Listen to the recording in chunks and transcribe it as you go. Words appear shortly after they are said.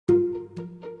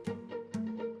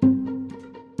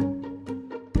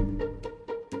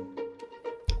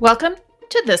Welcome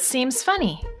to This Seems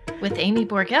Funny with Amy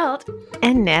Borgelt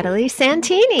and Natalie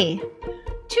Santini.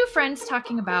 Two friends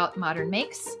talking about modern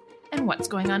makes and what's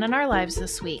going on in our lives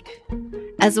this week.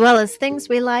 As well as things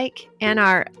we like and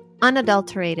our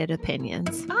unadulterated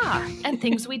opinions. And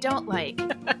things we don't like.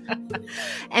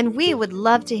 And we would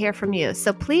love to hear from you.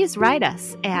 So please write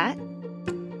us at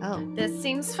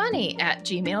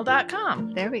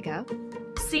thisseemsfunny@gmail.com. There we go.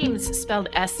 Seems spelled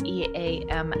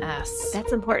S-E-A-M-S.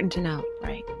 That's important to know.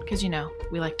 Right, because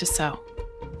we like to sew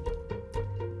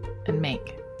and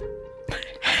make.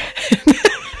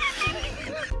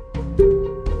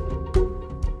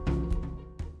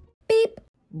 Beep.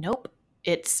 Nope.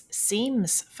 It's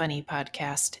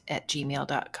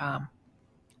seemsfunnypodcast@gmail.com.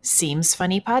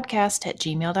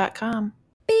 Seemsfunnypodcast@gmail.com.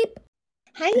 Beep.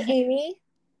 Hi, Amy.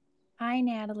 Hi,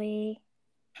 Natalie.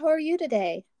 How are you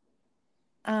today?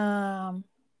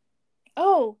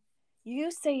 Oh,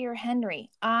 you say you're Henry.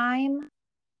 I'm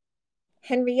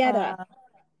Henrietta.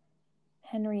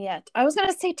 Henriette. I was going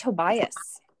to say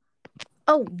Tobias.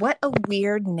 Oh, what a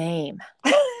weird name.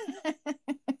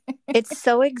 It's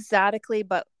so exotically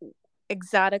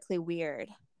weird.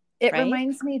 It right?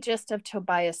 reminds me just of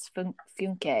Tobias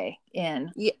Funke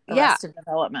in Yeah. Arrested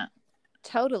Development.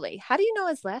 Totally. How do you know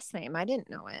his last name? I didn't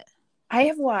know it. I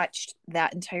have watched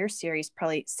that entire series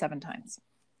probably 7 times.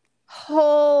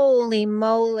 Holy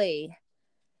moly.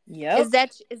 Yep.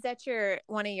 Is that your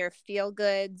one of your feel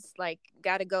goods? Like,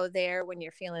 gotta go there when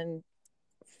you're feeling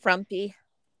frumpy?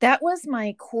 That was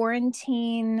my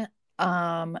quarantine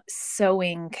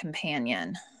sewing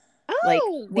companion.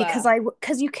 Oh,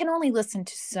 because you can only listen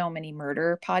to so many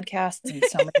murder podcasts and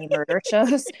so many murder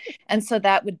shows, and so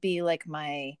that would be like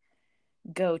my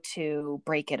go-to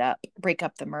break up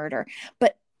the murder.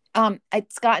 But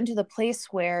it's gotten to the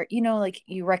place where like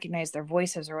you recognize their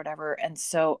voices or whatever, and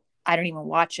so I don't even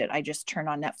watch it. I just turn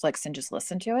on Netflix and just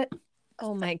listen to it.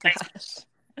 Oh my gosh.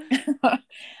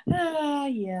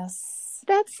 Yes,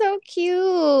 that's so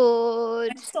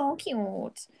cute. it's so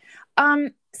cute.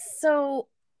 So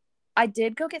I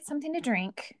did go get something to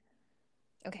drink.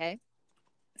 Okay,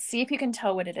 see if you can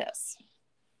tell what it is.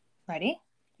 Ready?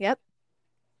 Yep.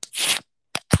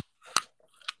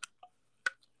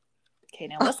 Okay,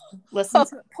 now listen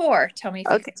to it pour. Tell me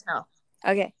if you can tell.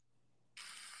 Okay.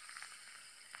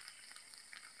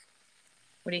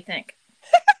 What do you think?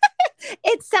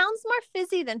 It sounds more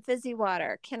fizzy than fizzy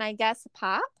water. Can I guess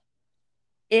pop?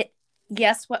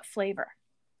 Guess what flavor?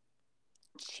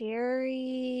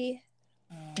 Cherry.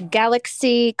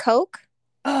 Galaxy Coke?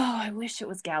 Oh, I wish it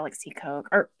was Galaxy Coke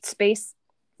or Space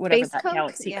Coke?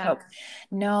 Galaxy Coke.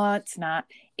 No, it's not.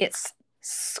 It's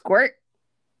Squirt.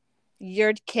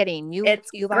 You're kidding. It's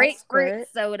grapefruit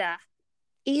soda.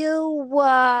 Ew.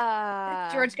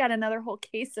 George got another whole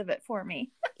case of it for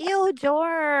me. Ew,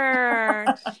 George.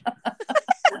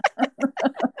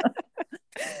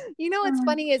 What's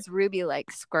funny is Ruby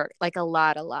likes Squirt, like a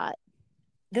lot.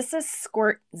 This is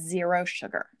Squirt zero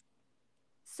sugar.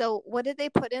 So what did they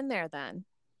put in there then?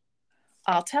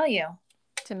 I'll tell you.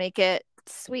 To make it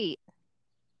sweet.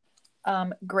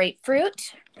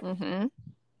 Grapefruit. Mm-hmm.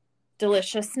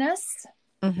 Deliciousness.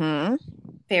 Mm-hmm.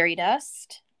 Fairy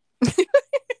dust.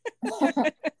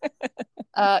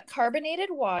 Carbonated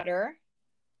water.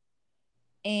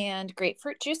 And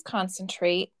grapefruit juice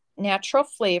concentrate. Natural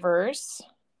flavors.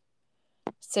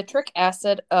 Citric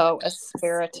acid. Oh,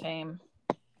 aspartame.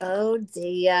 Oh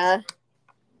dear.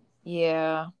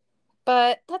 Yeah,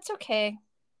 but that's okay.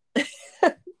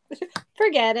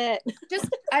 Forget it.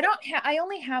 I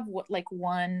only have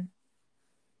one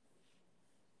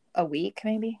a week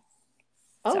maybe.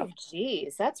 Oh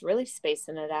geez, that's really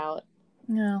spacing it out.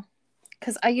 No,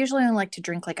 because I usually only like to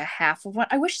drink like a half of one.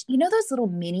 I wish those little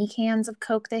mini cans of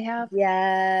Coke they have.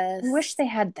 Yes, I wish they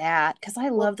had that because I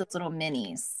love those little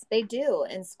minis. They do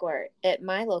in Squirt at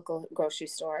my local grocery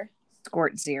store.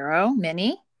 Squirt Zero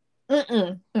mini.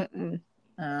 Mm-mm.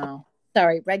 Oh,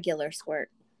 sorry, regular Squirt.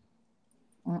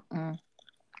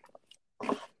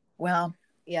 Well,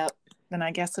 yep. Then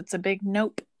I guess it's a big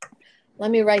nope.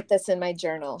 Let me write this in my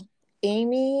journal.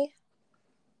 Amy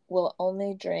will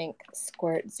only drink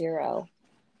Squirt Zero.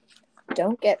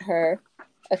 Don't get her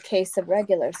a case of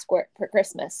regular Squirt for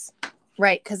Christmas.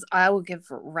 Right, because I will give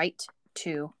right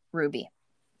to Ruby.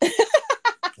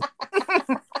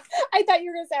 I thought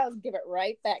you were going to say I was give it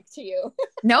right back to you.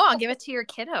 No, I'll give it to your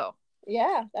kiddo.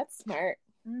 Yeah, that's smart.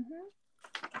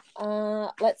 Mm-hmm.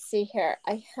 Let's see here.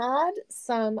 I had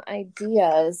some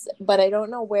ideas, but I don't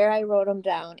know where I wrote them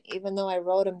down, even though I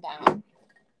wrote them down.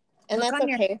 And that's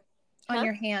okay. On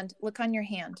your hand. Look on your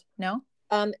hand. No?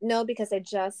 No, because I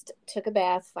just took a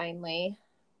bath finally.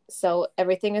 So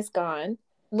everything is gone.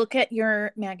 Look at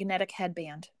your magnetic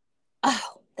headband.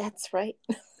 Oh, that's right.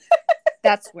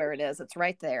 That's where it is. It's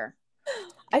right there.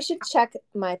 I should check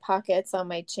my pockets on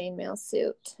my chainmail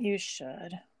suit. You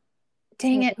should.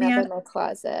 Dang it, Hanging up man. in my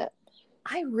closet.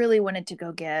 I really wanted to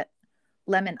go get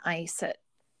lemon ice at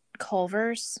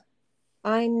Culver's.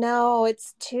 I know,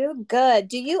 it's too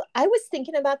good. I was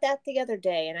thinking about that the other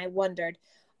day and I wondered,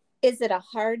 is it a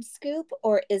hard scoop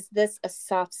or is this a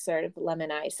soft serve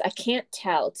lemon ice? I can't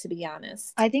tell, to be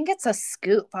honest. I think it's a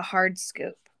scoop, a hard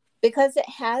scoop. Because it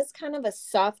has kind of a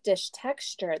softish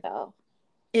texture, though.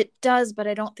 It does, but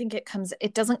I don't think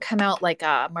it doesn't come out like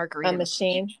a margarita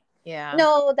machine. Yeah.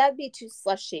 No, that'd be too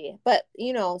slushy. But,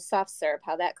 soft serve,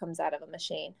 how that comes out of a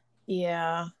machine.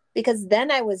 Yeah. Because then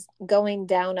I was going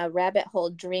down a rabbit hole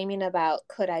dreaming about,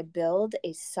 could I build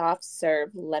a soft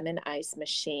serve lemon ice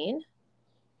machine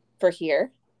for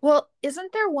here? Well,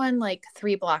 isn't there one like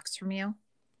 3 blocks from you?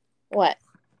 What?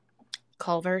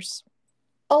 Culver's.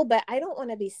 Oh, but I don't want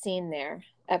to be seen there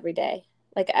every day.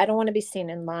 Like, I don't want to be seen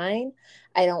in line.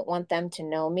 I don't want them to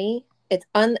know me. It's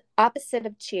opposite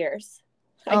of Cheers.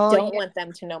 I don't want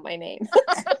them to know my name.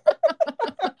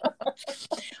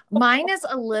 Mine is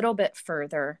a little bit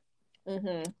further,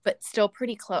 mm-hmm. but still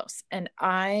pretty close. And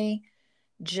I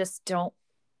just don't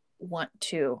want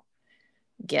to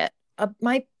get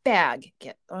my bag,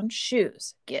 get on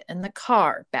shoes, get in the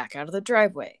car, back out of the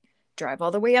driveway, drive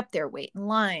all the way up there, wait in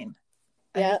line.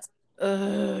 Yeah.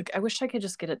 I wish I could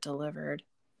just get it delivered.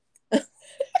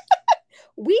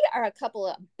 We are a couple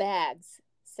of bags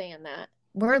saying that.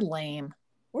 We're lame.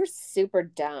 We're super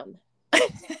dumb.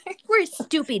 We're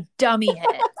stupid dummy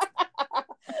heads.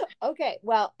 Okay,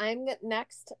 well, I'm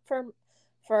next for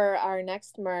our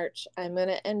next merch. I'm going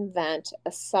to invent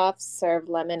a soft serve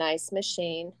lemon ice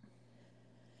machine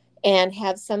and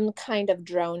have some kind of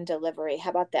drone delivery. How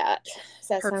about that? Does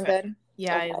that sound good?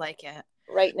 Yeah, okay. I like it.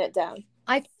 Writing it down.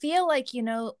 I feel like,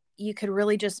 you could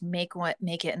really just make it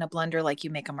in a blender like you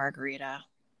make a margarita.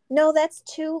 No, that's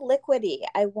too liquidy.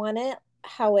 I want it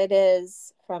how it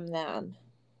is from them.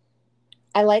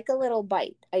 I like a little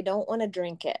bite. I don't want to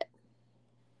drink it.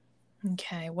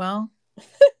 Okay, well,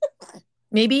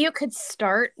 maybe you could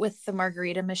start with the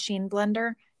margarita machine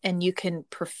blender and you can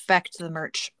perfect the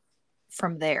merch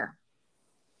from there.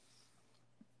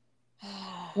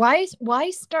 Why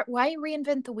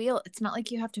reinvent the wheel? It's not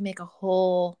like you have to make a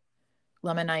whole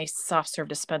lemon ice soft serve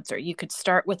dispenser. You could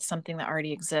start with something that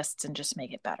already exists and just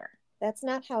make it better. That's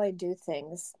not how I do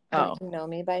things. Oh. Don't you know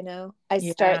me by now? I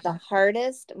start the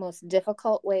hardest, most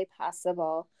difficult way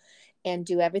possible and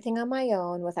do everything on my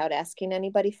own without asking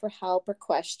anybody for help or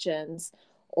questions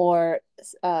or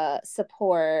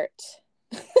support.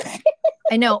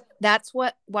 I know. That's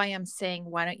why I'm saying,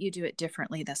 why don't you do it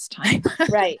differently this time?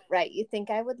 Right. You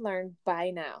think I would learn by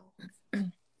now.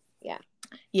 Yeah.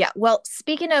 Yeah. Well,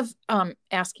 speaking of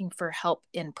asking for help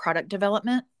in product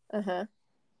development,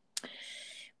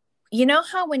 you know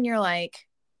how when you're like,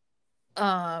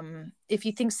 if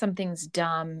you think something's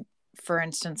dumb, for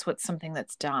instance, what's something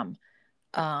that's dumb?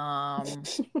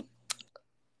 Soggy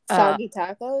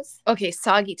tacos. Okay,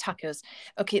 soggy tacos.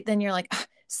 Okay, then you're like,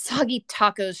 soggy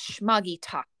tacos,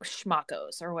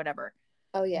 schmackos, or whatever.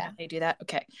 Oh yeah, they do that.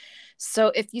 Okay,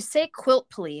 so if you say quilt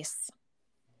police,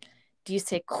 do you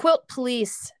say quilt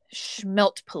police,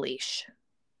 schmilt police,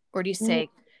 or do you say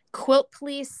quilt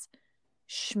police,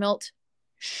 schmilt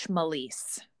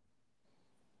schmalice?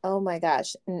 Oh my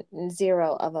gosh,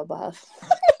 zero of above.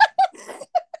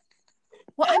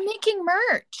 Well, I'm making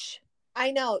merch.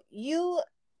 I know. You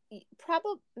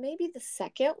probably maybe the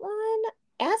second one.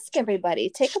 Ask everybody.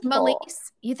 Take a poll.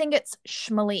 You think it's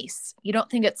schmalice. You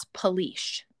don't think it's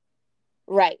police.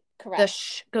 Right. Correct. The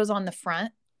sh goes on the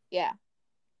front. Yeah.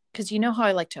 Because you know how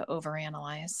I like to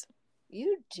overanalyze.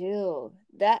 You do.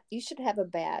 That you should have a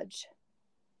badge.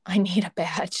 I need a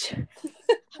badge.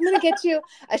 I'm going to get you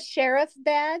a sheriff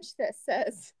badge that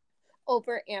says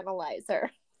overanalyzer.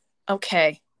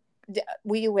 Okay.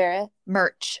 Will you wear it?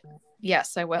 Merch.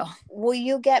 Yes, I will. Will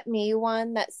you get me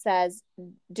one that says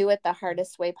do it the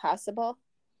hardest way possible?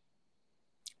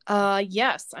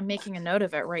 Yes, I'm making a note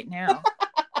of it right now.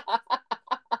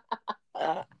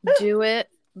 Do it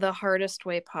the hardest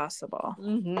way possible.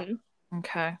 Mm-hmm.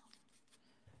 Okay.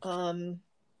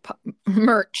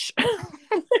 Merch.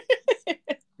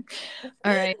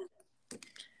 All right.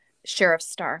 Sheriff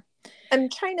Star. I'm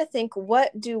trying to think, I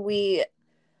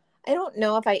don't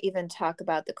know if I even talk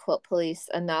about the quilt police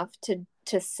enough to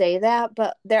say that,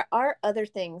 but there are other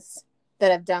things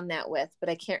that I've done that with, but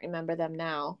I can't remember them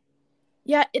now.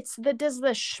 Yeah, does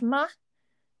the schma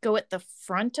go at the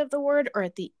front of the word or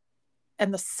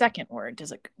and the second word?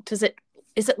 Does it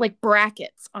Is it like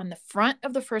brackets on the front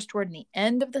of the first word and the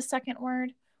end of the second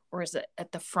word? Or is it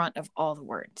at the front of all the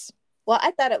words? Well,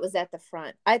 I thought it was at the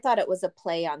front. I thought it was a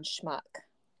play on schmuck,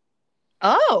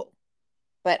 Oh,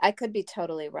 but I could be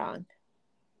totally wrong.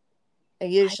 I I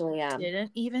usually am.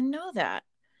 didn't even know that.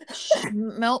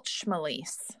 Schmelch.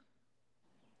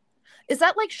 Is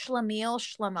that like Schlemiel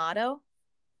Schlemato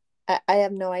I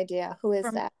have no idea. Who is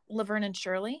from that? Laverne and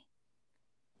Shirley?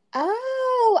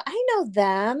 Oh, I know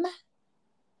them.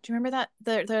 Do you remember that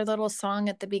their little song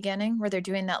at the beginning where they're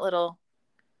doing that little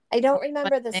I don't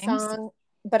remember the things? song,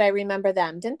 but I remember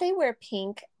them. Didn't they wear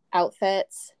pink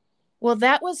outfits? Well,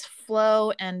 that was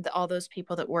Flo and all those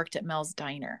people that worked at Mel's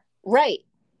Diner. Right.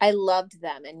 I loved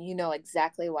them, and you know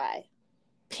exactly why.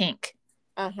 Pink.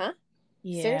 Uh-huh.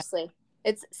 Yeah. Seriously.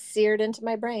 It's seared into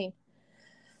my brain.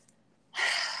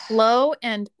 Flo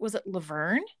and was it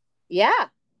Laverne? Yeah.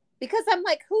 Because I'm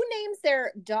like, who names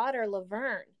their daughter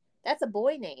Laverne? That's a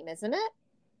boy name, isn't it?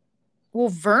 Well,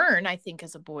 Vern, I think,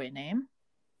 is a boy name.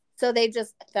 So they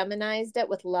just feminized it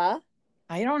with La.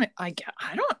 I don't I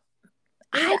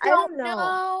don't know.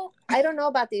 know. I don't know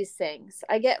about these things.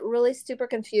 I get really super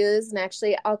confused. And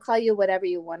actually, I'll call you whatever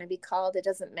you want to be called. It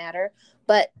doesn't matter.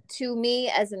 But to me,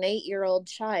 as an 8-year-old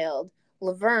child,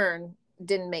 Laverne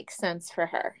didn't make sense for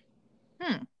her.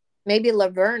 Maybe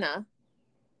Laverna.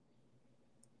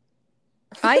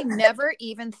 I never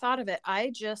even thought of it. I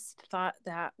just thought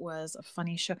that was a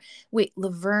funny show. Wait,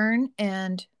 Laverne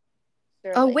and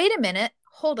Shirley. oh, wait a minute.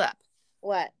 Hold up.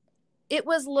 What? It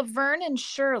was Laverne and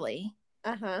Shirley.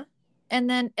 Uh-huh. And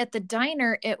then at the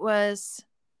diner, it was.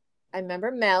 I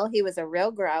remember Mel. He was a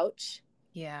real grouch.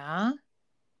 Yeah.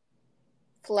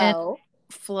 Flo.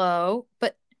 And Flo.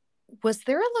 But was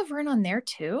there a Laverne on there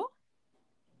too?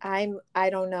 I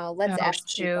don't know. Let's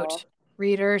ask people.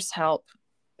 Readers, help.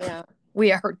 Yeah.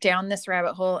 We are down this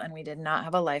rabbit hole and we did not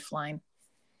have a lifeline.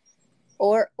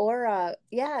 Or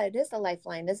yeah, it is a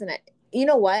lifeline, isn't it? You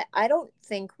know what? I don't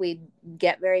think we'd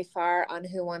get very far on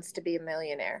Who Wants to Be a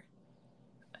Millionaire.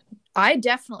 I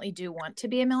definitely do want to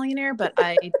be a millionaire, but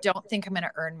I don't think I'm going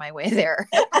to earn my way there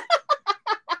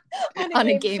on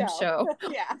a game show.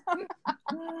 Yeah.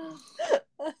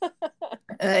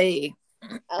 Hey.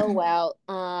 Oh, well,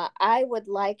 I would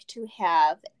like to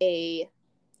have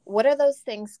what are those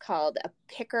things called? A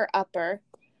picker upper,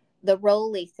 the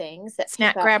roly things that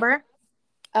snack grabber.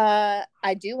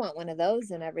 I do want one of those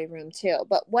in every room too.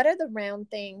 But what are the round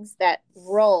things that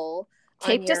roll?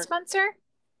 Tape dispenser?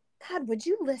 God, would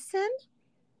you listen?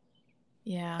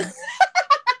 Yeah.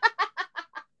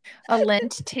 A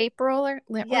lint tape roller?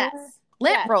 Yes. Roller?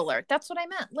 Lint roller. That's what I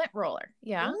meant. Lint roller.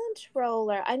 Yeah. Lint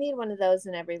roller. I need one of those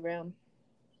in every room.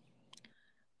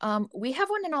 We have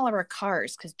one in all of our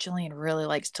cars because Jillian really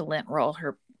likes to lint roll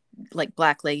her like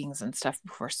black leggings and stuff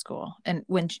before school. And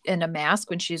in a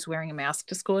mask, when she's wearing a mask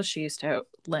to school, she used to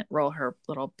lint roll her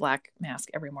little black mask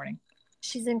every morning.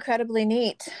 She's incredibly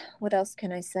neat. What else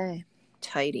can I say?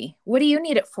 Tidy. What do you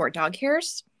need it for? Dog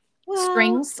hairs? Well,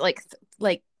 strings?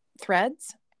 Like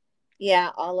threads? Yeah,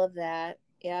 all of that.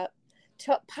 Yep.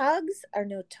 Pugs are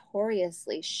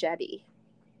notoriously sheddy.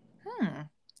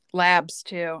 Labs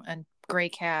too, and gray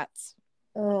cats.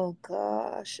 Oh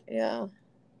gosh, yeah.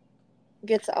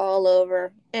 Gets all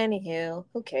over. Anywho,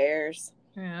 who cares?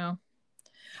 Yeah.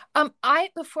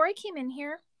 Before I came in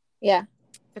here, yeah,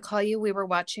 to call you, we were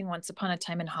watching Once Upon a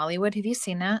Time in Hollywood. Have you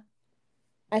seen that?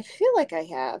 I feel like I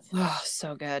have. Oh,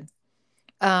 so good.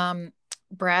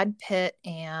 Brad Pitt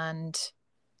and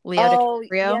Leo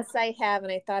DiCaprio. Yes, I have,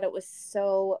 and I thought it was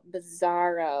so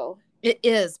bizarro. It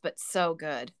is, but so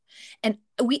good. And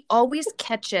we always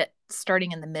catch it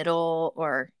starting in the middle,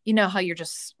 or you know how you're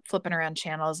just flipping around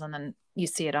channels and then you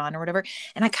see it on or whatever.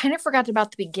 And I kind of forgot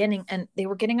about the beginning, and they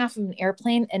were getting off of an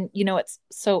airplane, and you know it's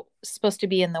so supposed to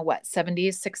be in the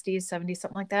 70s, 60s, 70s,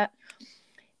 something like that.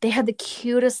 They had the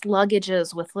cutest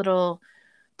luggages with little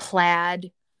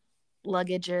plaid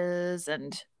luggages,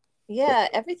 and yeah,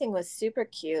 everything was super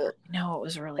cute. No, it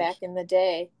was really back in the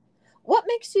day. What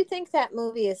makes you think that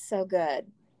movie is so good?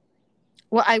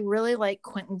 Well, I really like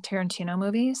Quentin Tarantino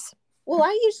movies. Well,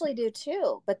 I usually do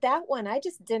too, but that one I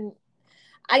just didn't.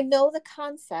 I know the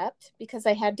concept because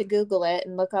I had to Google it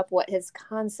and look up what his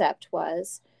concept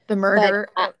was. The murder.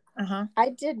 I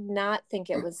did not think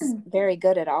it was very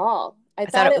good at all. I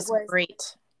thought it was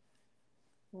great.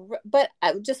 But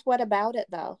just what about it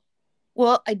though?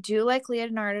 Well, I do like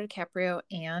Leonardo DiCaprio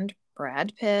and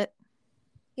Brad Pitt.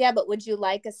 Yeah, but would you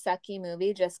like a sucky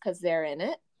movie just because they're in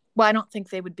it? Well, I don't think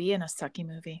they would be in a sucky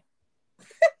movie.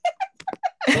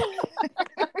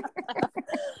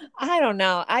 I don't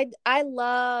know. I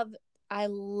love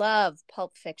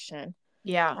Pulp Fiction.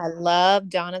 Yeah. I love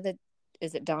Dawn of the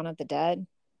is it Dawn of the Dead?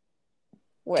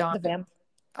 What Dawn the vamp?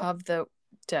 of the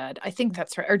Dead. I think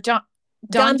that's right. Or Dawn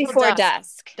Dawn Till Before Dusk.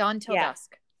 Dusk. Dawn Till Yeah.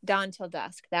 Dusk. Dawn Till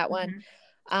Dusk. That one.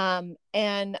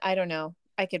 And I don't know.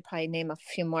 I could probably name a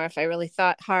few more if I really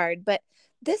thought hard. But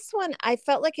this one, I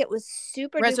felt like it was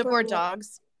super Reservoir duper.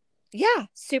 Dogs. Yeah,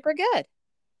 super good.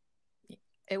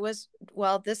 It was,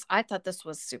 well, I thought this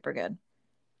was super good.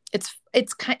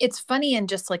 It's funny in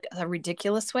just like a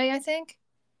ridiculous way, I think.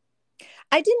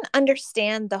 I didn't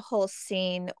understand the whole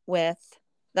scene with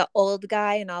the old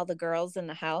guy and all the girls in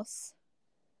the house.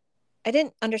 I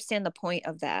didn't understand the point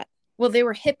of that. Well, they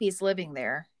were hippies living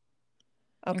there.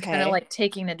 And kind of Okay. like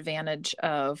taking advantage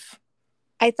of.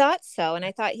 I thought so. And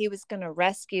I thought he was going to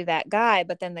rescue that guy,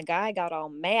 but then the guy got all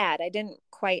mad. I didn't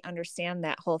quite understand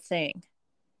that whole thing.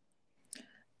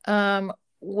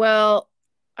 Well,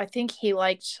 I think he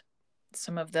liked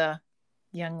some of the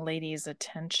young ladies'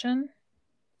 attention.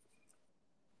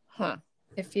 Huh.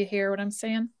 If you hear what I'm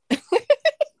saying.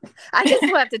 I just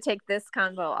will have to take this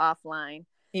convo offline.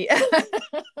 Yeah.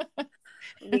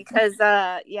 Because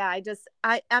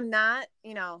I'm not,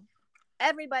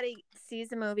 everybody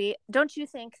sees a movie. Don't you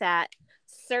think that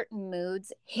certain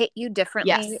moods hit you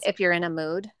differently if you're in a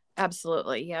mood?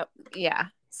 Absolutely. Yep. Yeah.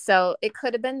 So it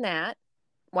could have been that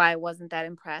why I wasn't that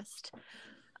impressed.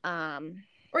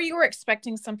 Or you were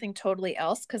expecting something totally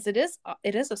else, because it is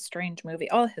a strange movie.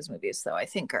 All his movies, though, I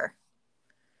think are.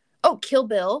 Oh, Kill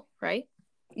Bill, right?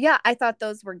 Yeah, I thought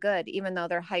those were good, even though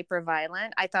they're hyper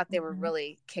violent. I thought they were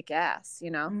really kick ass,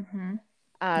 Mm-hmm.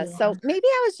 So maybe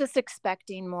I was just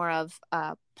expecting more of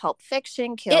Pulp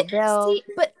Fiction, Kill Bill.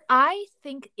 But I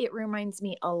think it reminds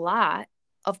me a lot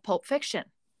of Pulp Fiction.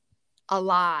 A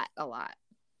lot.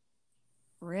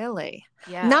 Really?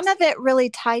 Yeah. None of it really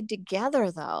tied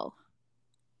together, though.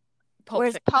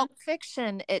 Whereas Pulp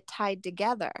Fiction, it tied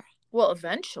together. Well,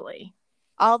 eventually.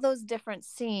 All those different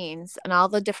scenes and all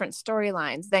the different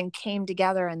storylines then came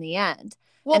together in the end.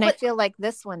 Well, and I feel like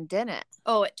this one didn't.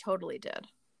 Oh, it totally did.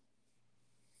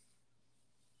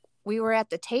 We were at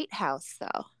the Tate house,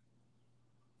 though.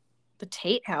 The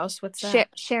Tate house? What's that?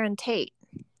 Sharon Tate.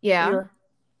 Yeah.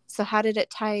 So how did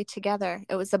it tie together?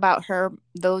 It was about her,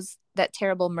 that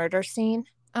terrible murder scene.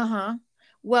 Uh-huh.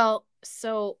 Well,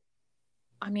 so,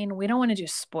 I mean, we don't want to do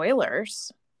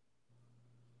spoilers.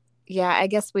 Yeah, I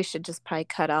guess we should just probably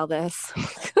cut all this.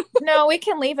 No, we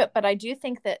can leave it, but I do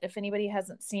think that if anybody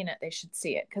hasn't seen it, they should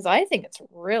see it, because I think it's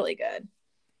really good.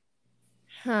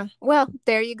 Huh. Well,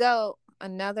 there you go.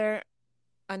 Another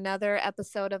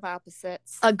episode of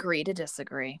Opposites. Agree to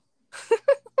disagree.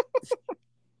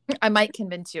 I might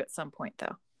convince you at some point,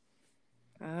 though.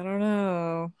 I don't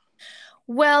know.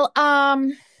 Well,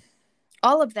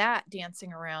 all of that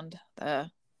dancing around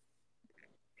the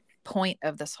point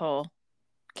of this whole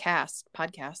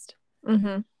podcast.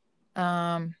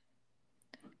 Mm-hmm.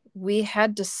 We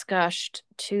had discussed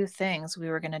two things we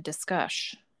were going to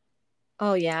discuss.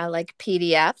 Oh yeah, like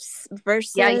PDFs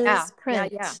versus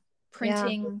print. Yeah.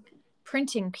 Printing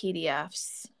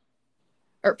PDFs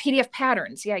or PDF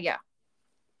patterns. Yeah.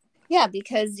 Yeah,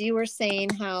 because you were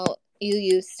saying how you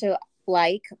used to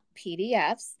like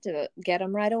PDFs to get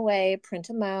them right away, print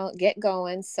them out, get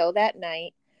going, sew that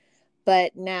night.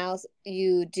 But now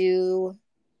you do,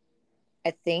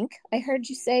 I think I heard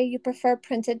you say you prefer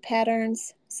printed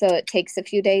patterns. So it takes a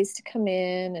few days to come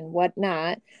in and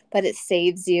whatnot, but it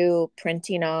saves you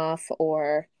printing off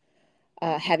or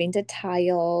having to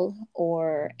tile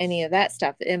or any of that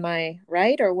stuff. Am I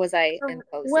right? Or was I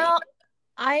imposing? Well,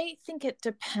 I think it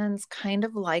depends, kind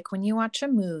of like when you watch a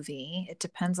movie, it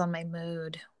depends on my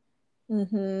mood.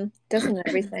 Mm-hmm. Doesn't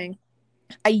everything?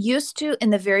 I used to, in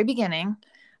the very beginning,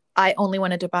 I only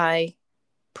wanted to buy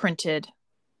printed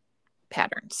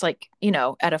patterns, like,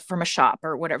 from a shop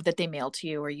or whatever that they mail to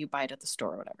you, or you buy it at the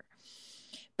store or whatever.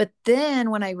 But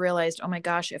then when I realized, oh my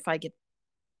gosh, if I get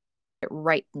it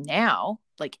right now,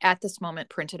 like at this moment,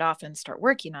 print it off and start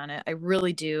working on it, I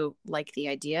really do like the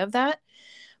idea of that.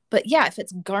 But yeah, if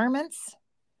it's garments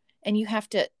and you have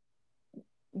to,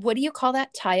 what do you call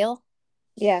that? Tile?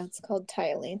 Yeah, it's called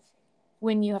tiling.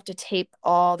 When you have to tape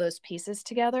all those pieces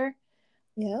together.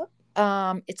 Yeah.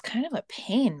 It's kind of a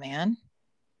pain, man.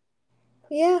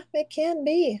 Yeah, it can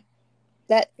be.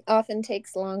 That often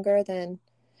takes longer than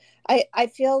I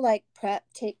feel like prep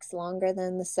takes longer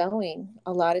than the sewing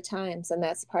a lot of times, and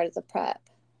that's part of the prep.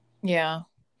 Yeah.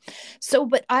 So,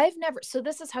 but so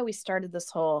this is how we started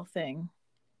this whole thing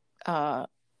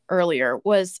earlier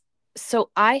so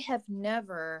I have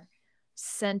never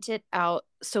sent it out.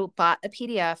 So bought a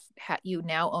PDF, you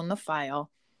now own the file,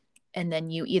 and then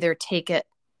you either take it,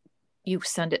 you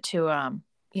send it to,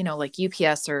 like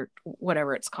UPS or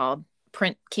whatever it's called,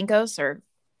 print Kinkos or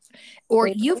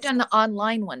you've Wafers? done the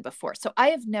online one before. So I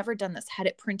have never done this, had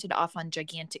it printed off on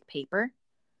gigantic paper.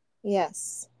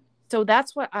 Yes. So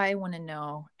that's what I want to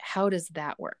know. How does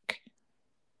that work?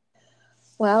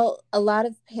 Well, a lot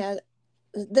of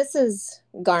this is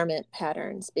garment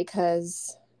patterns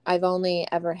because I've only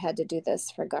ever had to do this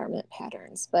for garment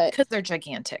patterns. But Because they're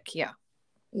gigantic. Yeah.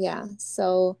 yeah,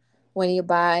 so when you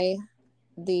buy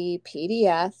the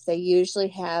PDF, they usually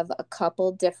have a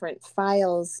couple different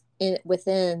files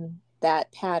within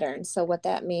that pattern. So what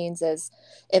that means is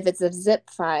if it's a zip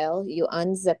file, you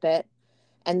unzip it,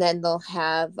 and then they'll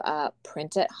have a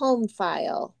print at home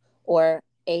file or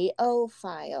AO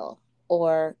file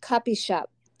or copy shop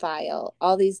file,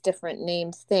 all these different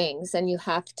named things. And you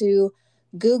have to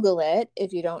Google it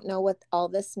if you don't know what all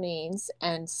this means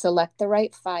and select the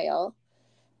right file.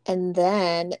 And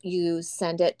then you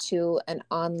send it to an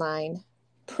online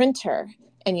printer.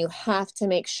 And you have to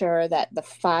make sure that the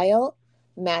file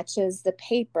matches the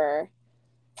paper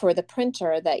for the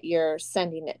printer that you're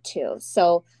sending it to.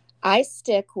 So I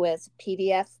stick with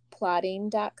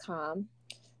pdfplotting.com.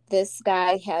 This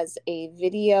guy has a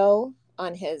video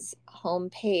on his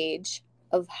homepage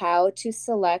of how to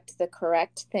select the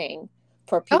correct thing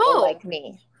for people Oh, like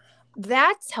me.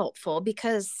 that's helpful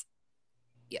because,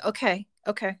 okay.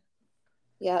 Okay.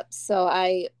 Yep. So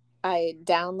I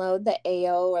download the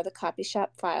AO or the copy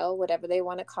shop file, whatever they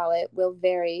want to call it, will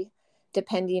vary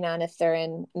depending on if they're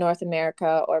in North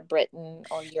America or Britain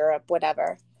or Europe,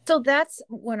 whatever. So that's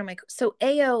one of my, so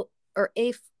AO or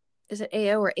A, is it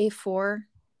AO or A4?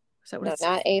 Is that what No, it's?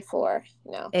 not A4.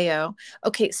 No. AO.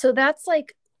 Okay, so that's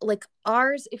like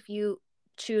ours. If you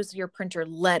choose your printer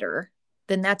letter,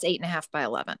 then that's 8.5 by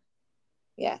 11.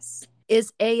 Yes.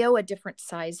 Is AO a different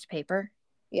sized paper?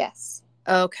 Yes.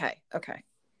 Okay, okay.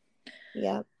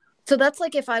 Yep. So that's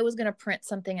like if I was going to print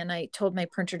something and I told my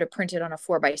printer to print it on a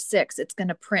 4 by 6, it's going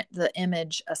to print the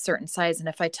image a certain size. And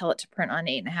if I tell it to print on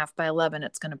 8.5 by 11,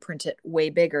 it's going to print it way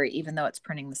bigger, even though it's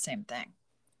printing the same thing.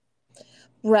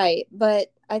 Right.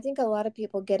 But I think a lot of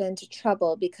people get into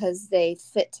trouble because they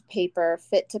fit to paper,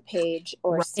 fit to page,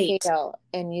 or Right, scale.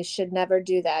 And you should never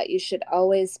do that. You should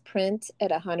always print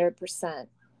at 100%.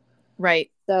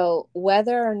 right. So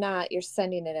whether or not you're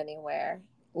sending it anywhere,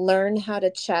 learn how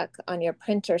to check on your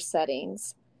printer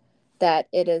settings that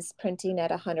it is printing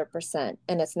at 100%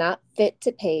 and it's not fit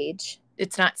to page.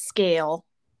 It's not scale.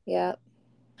 Yep.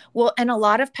 Well, and a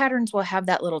lot of patterns will have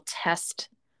that little test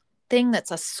thing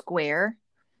that's a square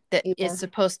that is Yeah.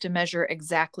 supposed to measure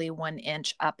exactly 1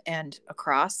 inch up and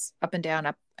across, up and down,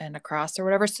 up and across, or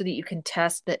whatever, so that you can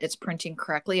test that it's printing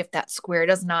correctly. If that square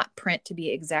does not print to be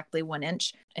exactly 1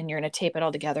 inch, and you're going to tape it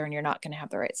all together and you're not going to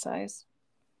have the right size.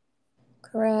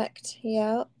 Correct.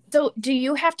 Yep. So, do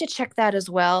you have to check that as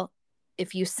well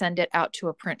if you send it out to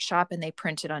a print shop and they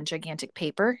print it on gigantic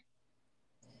paper?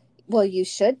 Well, you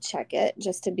should check it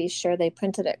just to be sure they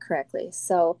printed it correctly.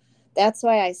 So that's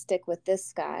why I stick with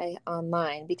this guy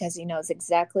online because he knows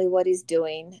exactly what he's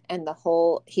doing and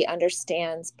he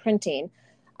understands printing.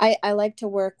 I like to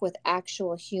work with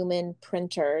actual human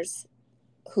printers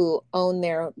who own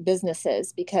their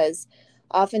businesses because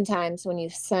oftentimes when you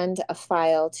send a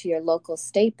file to your local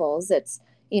Staples, it's,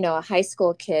 a high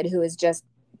school kid who is just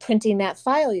printing that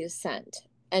file you sent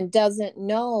and doesn't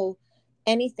know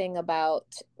anything about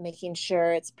making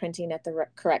sure it's printing at the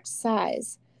correct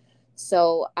size.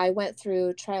 So I went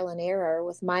through trial and error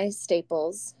with my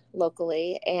Staples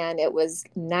locally, and it was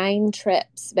 9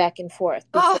 trips back and forth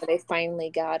before Oh, they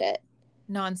finally got it.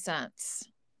 nonsense.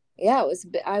 Yeah,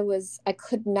 I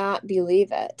could not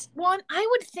believe it. Well, I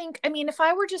would think, I mean, if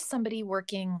I were just somebody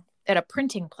working at a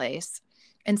printing place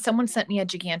and someone sent me a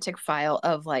gigantic file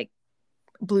of like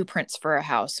blueprints for a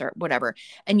house or whatever,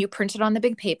 and you print it on the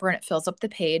big paper and it fills up the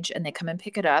page and they come and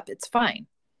pick it up, it's fine.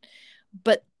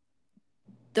 But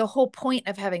the whole point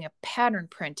of having a pattern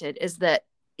printed is that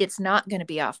it's not going to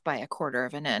be off by 1/4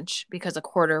 of an inch because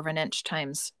 1/4 of an inch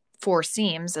times 4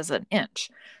 seams is an inch.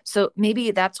 So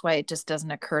maybe that's why it just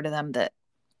doesn't occur to them that,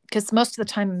 because most of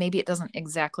the time, maybe it doesn't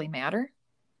exactly matter.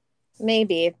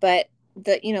 Maybe, but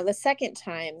the second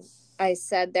time I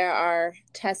said there are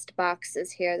test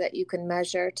boxes here that you can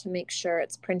measure to make sure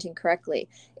it's printing correctly.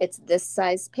 It's this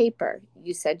size paper.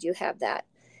 You said you have that.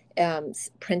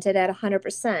 Printed at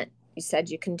 100%. You said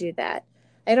you can do that.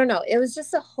 I don't know. It was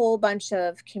just a whole bunch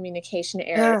of communication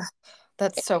errors. Ugh,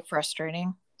 that's so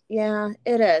frustrating. Yeah,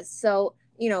 it is. So,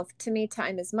 to me,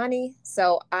 time is money.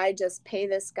 So I just pay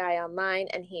this guy online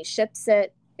and he ships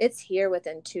it. It's here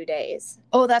within 2 days.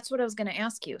 Oh, that's what I was going to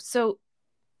ask you. So,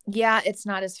 yeah, it's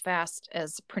not as fast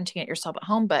as printing it yourself at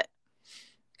home, but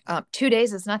 2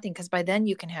 days is nothing because by then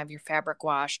you can have your fabric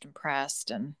washed and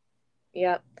pressed and.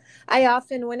 Yep.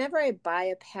 Whenever I buy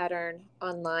a pattern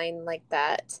online like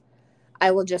that,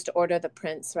 I will just order the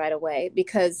prints right away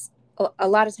because a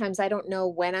lot of times I don't know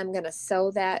when I'm going to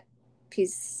sew that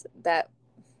piece, that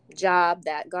job,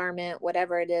 that garment,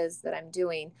 whatever it is that I'm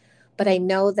doing. But I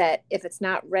know that if it's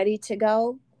not ready to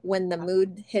go, when the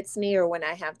mood hits me or when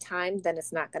I have time, then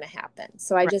it's not going to happen.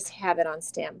 So I just have it on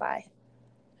standby.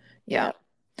 Yeah. Yep.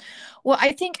 Well,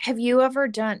 I think, have you ever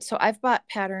done, so I've bought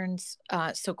patterns,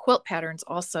 so quilt patterns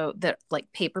also that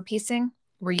like paper piecing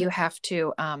where you have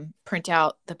to print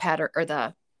out the pattern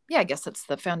or I guess it's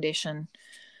the foundation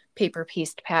paper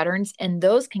pieced patterns. And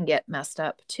those can get messed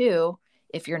up too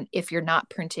if you're not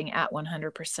printing at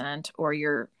 100% or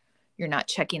you're not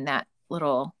checking that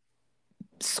little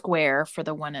square for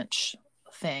the 1 inch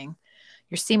thing.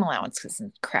 Your seam allowances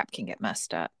and crap can get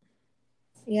messed up.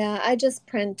 Yeah, I just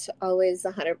print always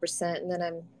 100% and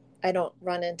then I don't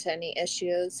run into any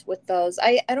issues with those.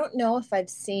 I don't know if I've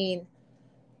seen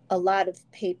a lot of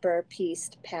paper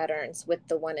pieced patterns with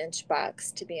the 1 inch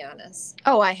box, to be honest.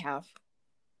 Oh, I have.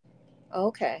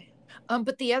 Okay.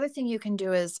 But the other thing you can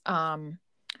do is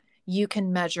you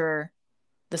can measure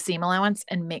the seam allowance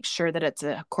and make sure that it's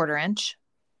a 1/4 inch.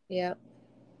 Yeah.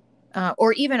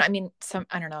 Or even, I mean,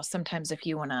 I don't know, sometimes if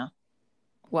you want to,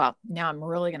 well, now I'm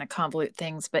really going to convolute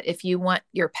things, but if you want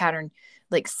your pattern,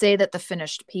 like say that the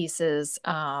finished piece is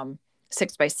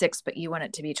 6x6, but you want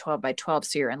it to be 12x12,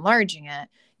 so you're enlarging it,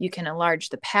 you can enlarge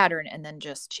the pattern and then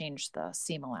just change the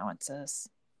seam allowances.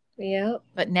 Yeah.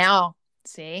 But now,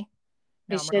 see?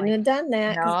 You shouldn't have done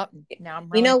that. No, now I'm You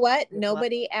really. know what?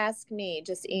 Nobody asked me.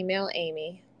 Just email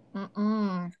Amy.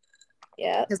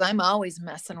 Yeah. Because I'm always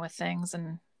messing with things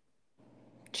and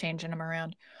changing them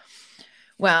around.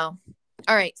 Well,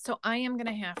 all right. So I am going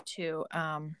to have to,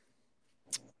 I'm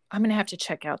going to have to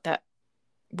check out that,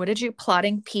 what did you,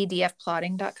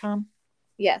 pdfplotting.com?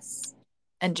 Yes.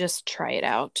 And just try it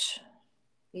out.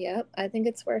 Yep. I think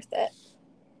it's worth it.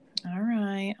 All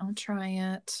right. I'll try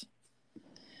it.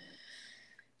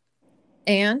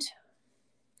 And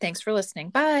thanks for listening.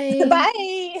 Bye.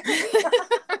 Bye.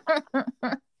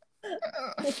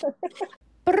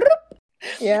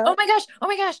 Yeah. Oh my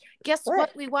gosh. Guess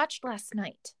what we watched last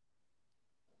night?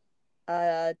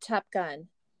 Top Gun.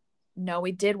 No,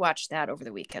 we did watch that over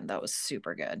the weekend. That was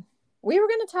super good. We were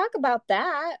going to talk about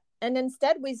that. And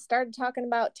instead we started talking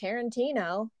about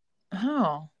Tarantino.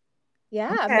 Oh.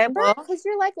 Yeah. Okay, remember? Because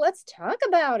you're like, let's talk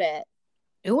about it.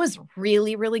 It was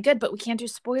really, really good, but we can't do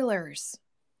spoilers.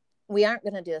 We aren't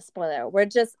going to do a spoiler.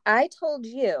 I told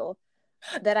you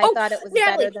that I thought it was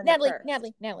better than the first.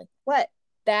 Natalie. What?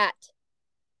 That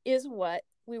is what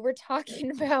we were talking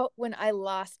about when I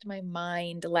lost my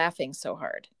mind laughing so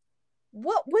hard.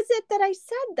 What was it that I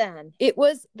said then? It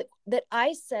was that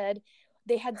I said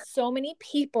they had so many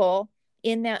people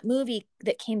in that movie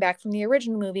that came back from the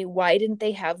original movie. Why didn't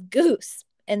they have Goose?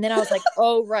 And then I was like,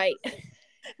 oh, right.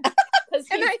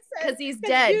 Because he's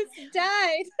dead. Goose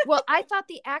died. Well, I thought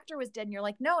the actor was dead. And you're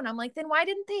like, no. And I'm like, then why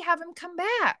didn't they have him come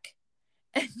back?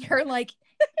 And you're like,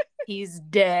 he's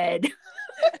dead.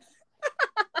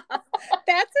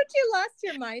 That's what you lost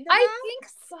your mind about? I think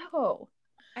so.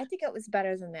 I think it was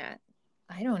better than that.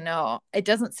 I don't know. It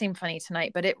doesn't seem funny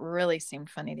tonight, but it really seemed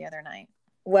funny the other night.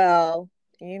 Well,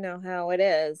 you know how it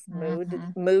is.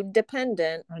 Mood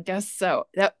dependent. I guess so.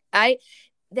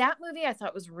 That movie I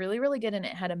thought was really, really good, and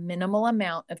it had a minimal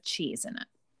amount of cheese in it.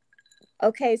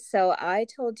 Okay, so I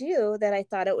told you that I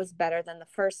thought it was better than the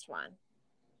first one.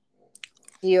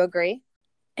 Do you agree?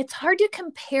 It's hard to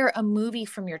compare a movie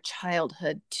from your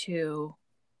childhood to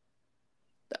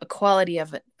the quality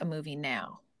of a movie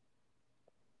now.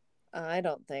 I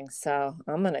don't think so.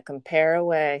 I'm going to compare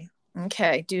away.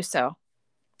 Okay, do so.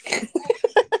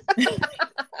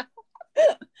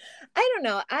 I don't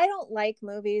know. I don't like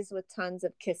movies with tons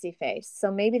of kissy face. So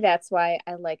maybe that's why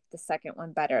I like the second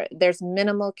one better. There's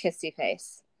minimal kissy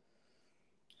face.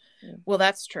 Well,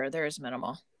 that's true. There is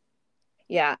minimal.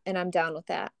 Yeah, and I'm down with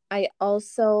that. I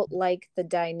also like the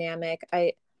dynamic.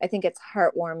 I think it's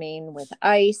heartwarming with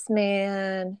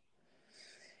Iceman.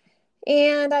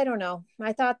 And I don't know.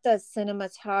 I thought the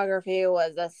cinematography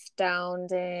was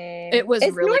astounding. It was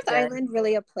really North good. Island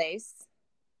really a place?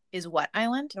 Is what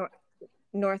island?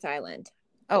 North Island.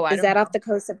 Oh, is that off the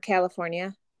coast of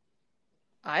California?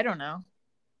 I don't know.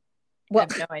 Well,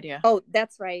 I have no idea. Oh,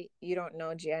 that's right. You don't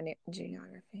know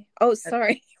geography. Oh,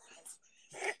 sorry.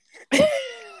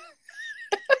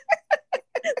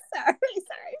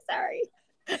 Sorry.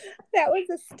 That was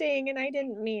a sting and I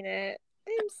didn't mean it.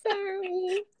 I'm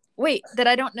sorry. Wait, that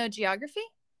I don't know geography?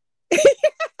 Yeah.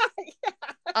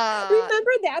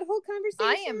 Remember that whole conversation?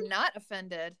 I am not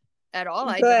offended at all.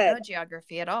 I don't Good. know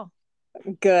geography at all.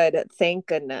 Good. Thank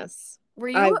goodness. Were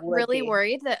I you would really be.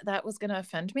 worried that that was going to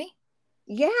offend me?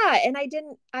 Yeah, and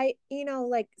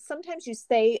like sometimes you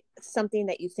say something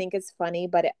that you think is funny,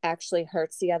 but it actually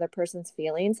hurts the other person's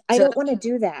feelings. I don't want to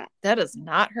do that. That does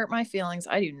not hurt my feelings.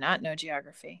 I do not know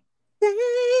geography. Thank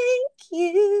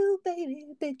you,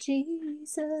 baby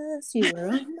Jesus. You were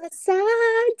on my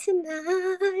side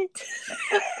tonight.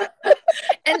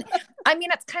 And I mean,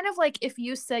 it's kind of like if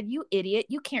you said, you idiot,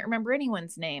 you can't remember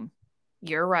anyone's name.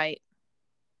 You're right.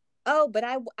 Oh, but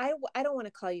I don't want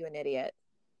to call you an idiot.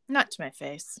 Not to my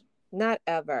face. Not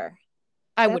ever.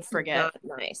 I That's would forget. not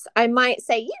nice. I might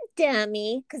say, you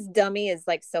dummy, because dummy is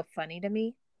like so funny to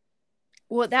me.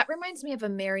 Well, that reminds me of a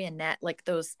marionette, like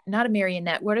those, not a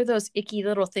marionette. What are those icky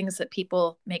little things that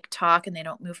people make talk and they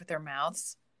don't move with their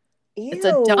mouths? Ew. It's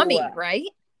a dummy, right?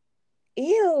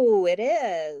 Ew, it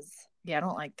is. Yeah, I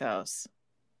don't like those.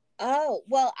 Oh,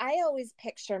 well, I always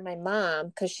picture my mom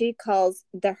because she calls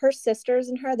her sisters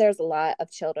and her. There's a lot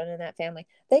of children in that family.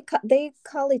 They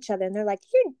call each other and they're like,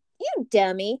 you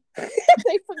dummy.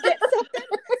 They forget something.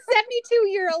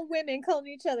 72-year-old women calling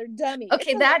each other dummy.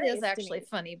 Okay, that is actually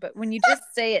funny. But when you just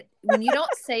say it, when you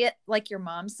don't say it like your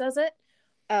mom says it,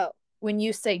 when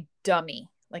you say dummy,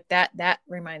 like that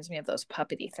reminds me of those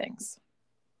puppety things.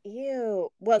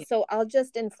 Ew. Well, yeah. So I'll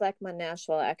just inflect my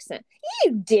Nashville accent.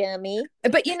 You dummy.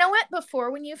 But you know what? Before,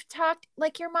 when you've talked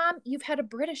like your mom, you've had a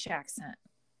British accent.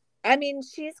 I mean,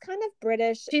 she's kind of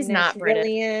British. She's not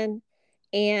British.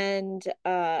 And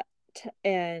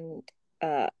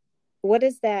what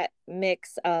is that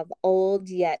mix of old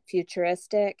yet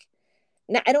futuristic?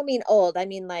 No, I don't mean old. I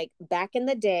mean like back in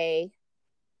the day,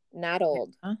 not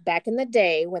old. Back in the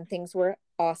day when things were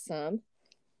awesome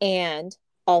and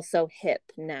also hip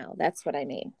now. That's what I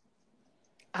mean.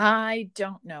 I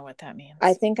don't know what that means.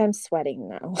 I think I'm sweating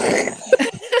now.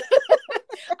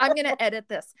 I'm going to edit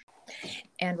this.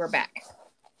 And we're back.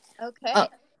 Okay.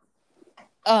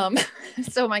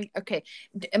 So okay.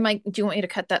 Do you want me to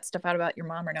cut that stuff out about your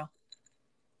mom or no?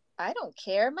 I don't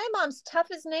care. My mom's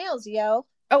tough as nails, yo.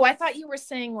 Oh, I thought you were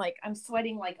saying like, I'm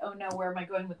sweating like, oh no, where am I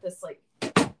going with this? Like,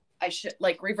 I should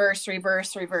like reverse.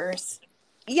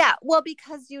 Yeah, well,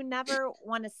 because you never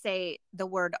want to say the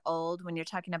word old when you're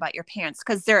talking about your parents,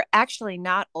 because they're actually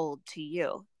not old to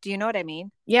you. Do you know what I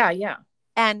mean? Yeah.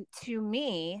 And to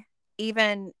me,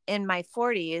 even in my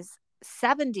 40s,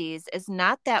 70s is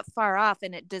not that far off,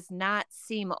 and it does not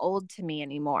seem old to me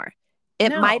anymore.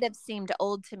 It might have seemed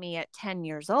old to me at 10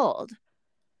 years old,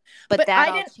 but that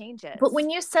all changes. But when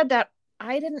you said that,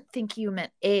 I didn't think you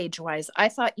meant age-wise. I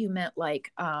thought you meant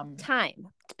like time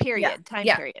period,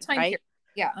 right?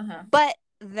 Yeah. But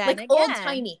then like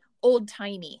again, old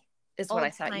timey is what I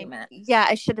thought you meant. Yeah,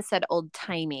 I should have said old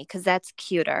timey because that's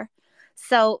cuter.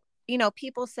 So,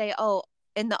 people say, oh,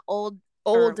 in the olden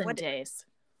days.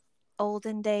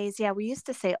 Olden days. Yeah, we used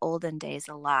to say olden days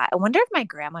a lot. I wonder if my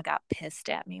grandma got pissed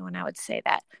at me when I would say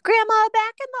that. Grandma,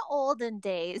 back in the olden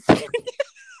days. And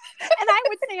I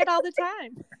would say it all the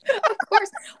time. Of course.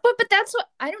 But that's what,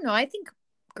 I don't know. I think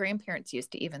grandparents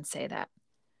used to even say that.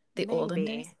 Maybe. Olden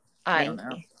days. I don't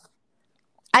know.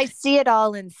 I see it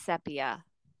all in sepia.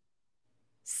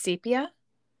 Sepia?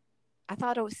 I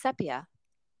thought it was sepia.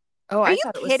 Oh, Are you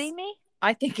kidding me?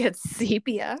 I think it's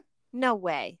sepia. No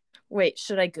way. Wait,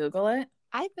 should I Google it?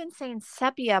 I've been saying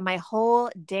sepia my whole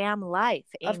damn life,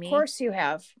 Amy. Of course you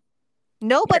have.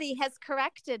 Nobody has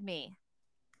corrected me.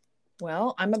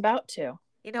 Well, I'm about to.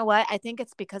 You know what? I think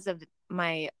it's because of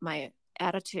my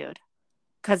attitude.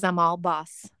 Because I'm all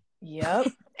boss. Yep.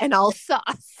 And all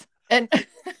sauce. And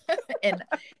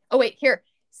oh wait, here.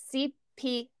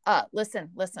 Sepia. Listen.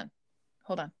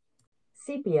 Hold on.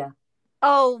 Sepia.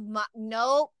 Oh my,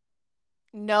 nope.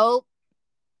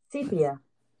 Sepia.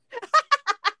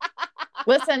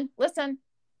 Listen.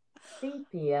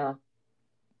 Sepia.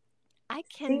 I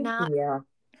cannot. Sepia.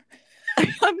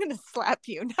 I'm gonna slap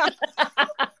you now.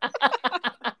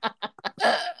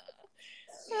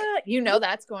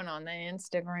 That's going on the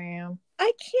Instagram.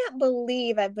 I can't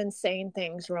believe I've been saying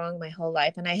things wrong my whole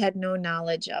life and I had no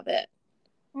knowledge of it.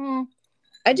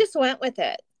 I just went with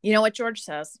it. You know what George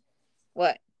says?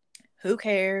 What? Who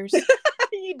cares?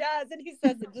 He does, and he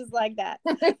says it just like that.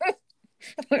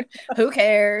 Who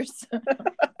cares?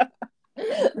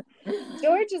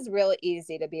 George is real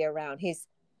easy to be around. He's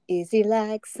easy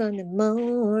like Sunday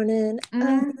morning.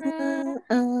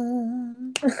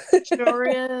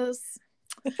 Sure is.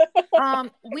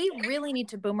 We really need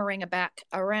to boomerang it back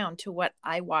around to what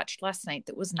I watched last night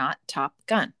that was not Top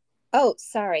Gun. Oh,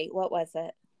 sorry. What was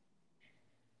it?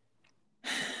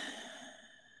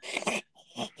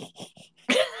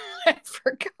 I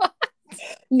forgot.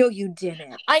 No, you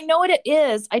didn't. I know what it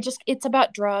is. It's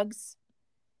about drugs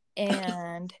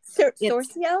and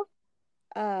Sorcio?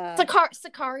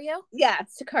 Sicario. Yeah,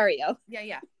 Sicario.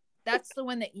 Yeah. That's the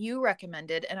one that you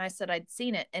recommended, and I said I'd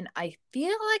seen it, and I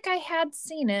feel like I had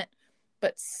seen it,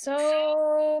 but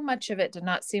so much of it did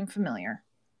not seem familiar.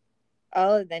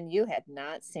 Oh, then you had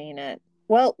not seen it.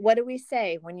 Well, what do we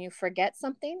say? When you forget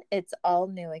something, it's all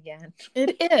new again.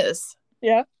 It is.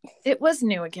 Yeah. It was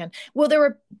new again. Well, there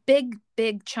were big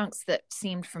chunks that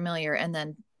seemed familiar, and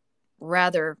then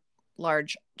rather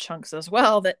large chunks as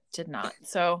well that did not.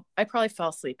 So I probably fell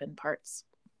asleep in parts.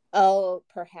 Oh,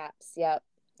 perhaps. Yep.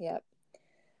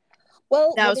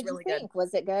 Well, That what was did really you think?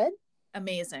 Was it good?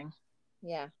 Amazing.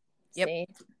 Yeah. Yep. See?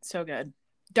 So good.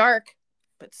 Dark,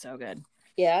 but so good.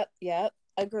 Yep.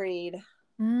 Agreed.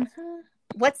 Mm-hmm.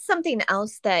 What's something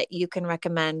else that you can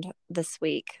recommend this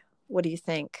week? What do you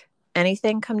think?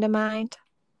 Anything come to mind?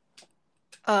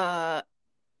 To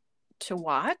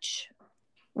watch.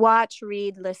 Watch,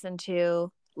 read, listen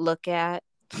to, look at.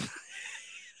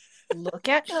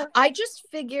 I just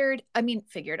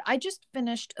I just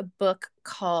finished a book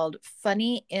called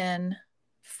Funny in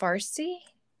Farsi.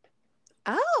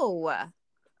 Oh.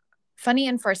 Funny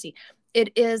in Farsi.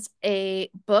 It is a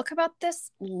book about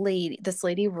this lady. This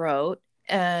lady wrote,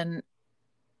 and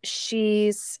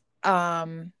she's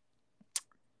from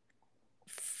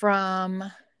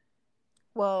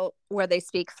where they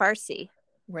speak Farsi.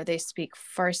 Where they speak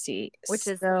Farsi. Which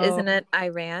isn't it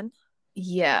Iran?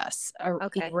 Yes.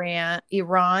 Okay.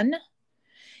 Iran.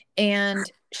 And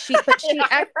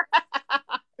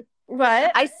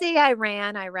what? I see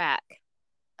Iran, Iraq.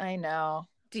 I know.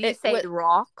 Do you say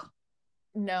Iraq?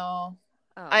 No.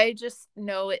 Oh. I just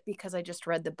know it because I just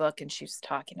read the book and she's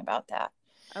talking about that.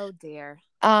 Oh dear.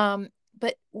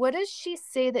 But what does she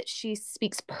say that she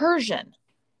speaks Persian?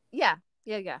 Yeah.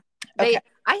 Okay.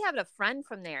 I have a friend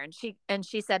from there, and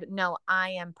she said, "No, I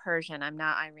am Persian. I'm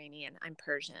not Iranian. I'm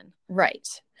Persian." Right.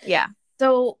 Yeah.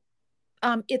 So,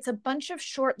 it's a bunch of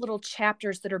short little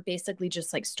chapters that are basically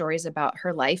just like stories about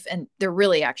her life, and they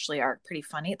really actually are pretty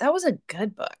funny. That was a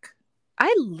good book.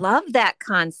 I love that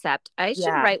concept. I should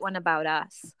write one about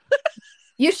us.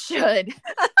 You should.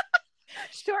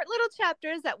 Short little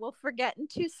chapters that we'll forget in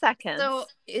 2 seconds. So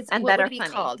it's and what that would are it be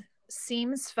funny. called?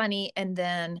 Seems funny, and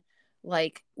then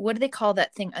like what do they call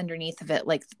that thing underneath of it?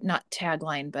 Like not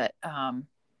tagline, but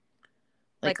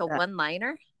like a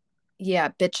one-liner. Yeah,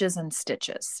 bitches and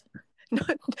stitches.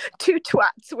 2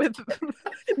 twats with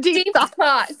deep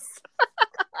thoughts.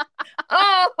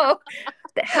 Oh,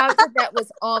 that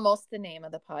was almost the name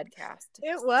of the podcast.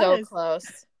 It was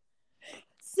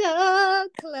so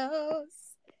close,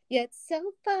 yet so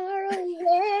far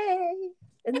away.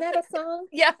 Isn't that a song?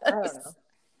 Yes. I don't know.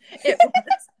 It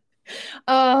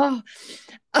was.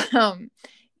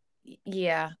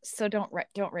 Yeah. So don't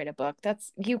write a book.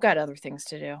 You've got other things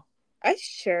to do. I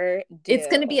sure do. It's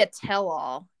going to be a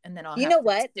tell-all, and then I'll have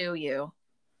to sue you.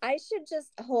 I should just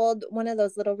hold one of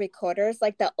those little recorders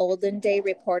like the olden day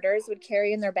reporters would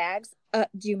carry in their bags.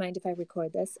 Do you mind if I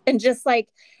record this? And just like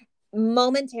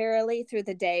momentarily through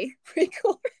the day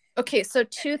record. Okay, so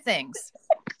 2 things.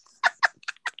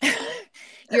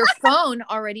 Your phone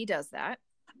already does that.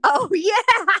 Oh, yeah.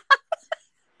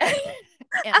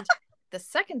 And the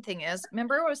second thing is,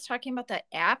 remember I was talking about that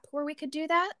app where we could do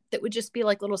that would just be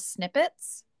like little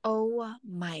snippets? Oh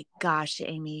my gosh,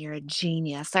 Amy, you're a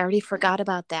genius. I already forgot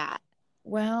about that.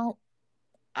 Well,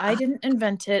 I didn't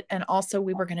invent it, and also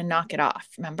we were going to knock it off,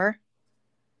 remember?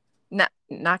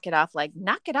 Knock it off, like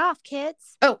knock it off,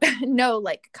 kids. Oh, no,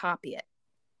 like copy it.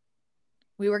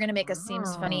 We were going to make a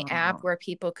Seems Funny app where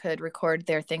people could record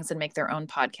their things and make their own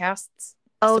podcasts.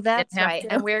 Oh, that's right.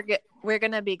 And we're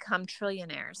going to become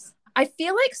trillionaires. I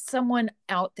feel like someone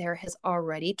out there has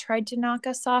already tried to knock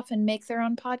us off and make their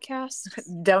own podcast.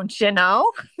 Don't you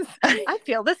know? I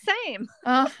feel the same.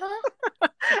 Uh-huh.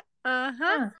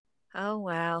 Uh-huh. Oh,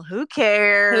 well, who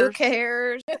cares? Who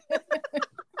cares?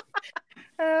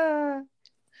 Yeah,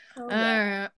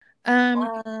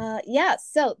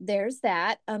 so there's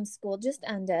that. School just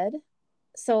ended.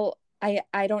 So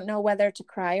I don't know whether to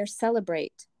cry or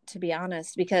celebrate, to be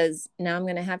honest, because now I'm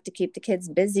going to have to keep the kids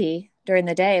busy during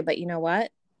the day. But you know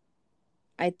what?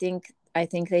 I think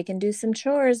they can do some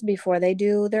chores before they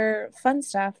do their fun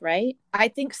stuff, right? I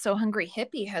think So Hungry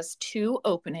Hippie has 2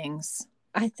 openings.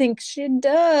 I think she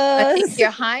does. I think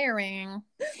you're hiring.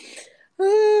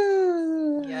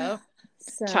 Yep.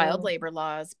 So. Child labor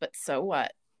laws, but so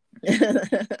what? But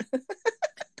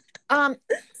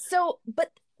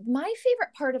my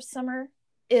favorite part of summer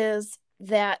is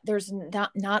that there's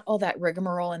not all that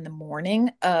rigmarole in the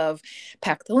morning of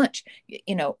pack the lunch,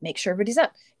 make sure everybody's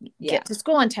up, get to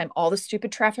school on time, all the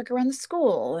stupid traffic around the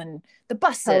school and the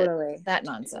buses, that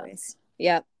nonsense.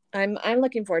 Yep. I'm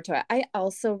looking forward to it. I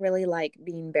also really like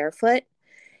being barefoot,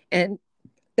 and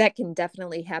that can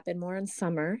definitely happen more in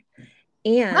summer.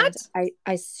 And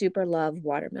I super love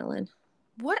watermelon.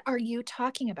 What are you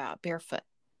talking about? Barefoot?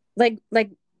 Like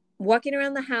walking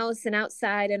around the house and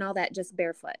outside and all that, just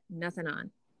barefoot, nothing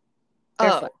on.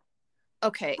 Barefoot. Oh,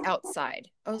 okay. Outside.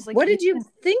 I was like, what did you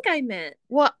think I meant?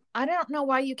 Well, I don't know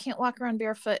why you can't walk around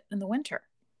barefoot in the winter.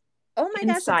 Oh my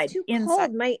gosh, it's too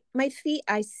cold. My feet,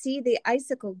 I see the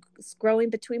icicles growing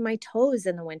between my toes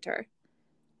in the winter.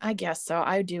 I guess so.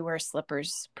 I do wear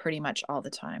slippers pretty much all the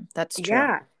time. That's true.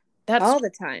 Yeah. That's all the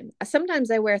time.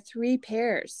 Sometimes I wear 3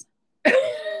 pairs.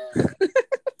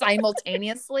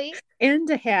 Simultaneously, and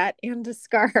a hat and a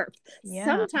scarf. Yeah.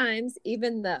 Sometimes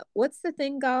even what's the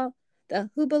thing called?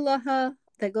 The hubalaha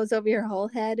that goes over your whole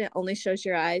head. It only shows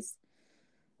your eyes.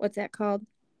 What's that called?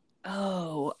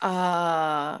 Oh,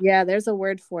 yeah, there's a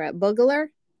word for it.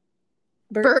 Burglar?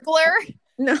 Burglar?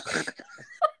 No. The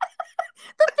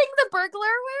thing the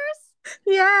burglar wears?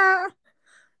 Yeah.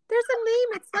 There's a name.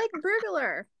 It's like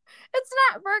burglar. It's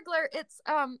not burglar. It's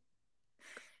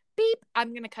beep.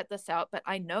 I'm gonna cut this out, but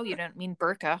I know you don't mean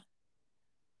burqa.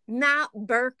 Not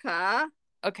burqa.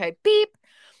 Okay, beep.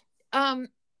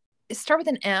 Start with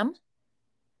an M.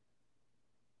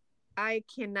 I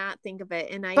cannot think of it,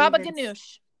 and Baba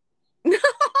ganoush. No,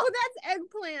 that's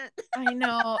eggplant. I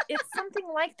know. It's something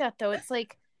like that though. It's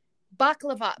like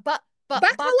baklava.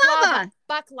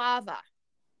 Baklava.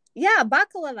 Yeah,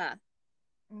 baklava.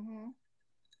 Mm-hmm.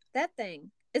 That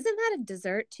thing. Isn't that a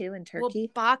dessert too in Turkey?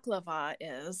 Well, baklava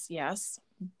is, yes.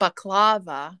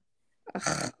 Baklava.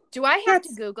 Do I have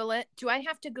to Google it? Do I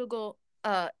have to Google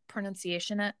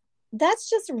pronunciation it? That's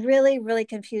just really, really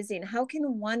confusing. How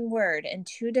can one word in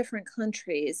 2 different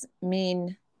countries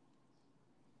mean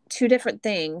 2 different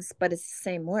things, but it's the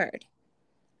same word?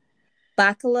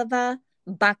 Baklava.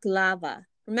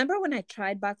 Remember when I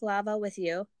tried baklava with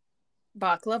you?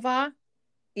 Baklava?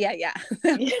 Yeah.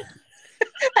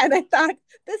 And I thought,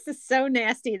 this is so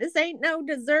nasty. This ain't no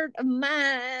dessert of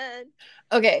mine.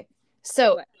 Okay,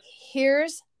 so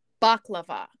here's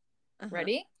baklava.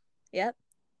 Ready? Yep.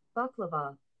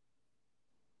 Baklava.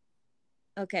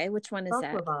 Okay, which one is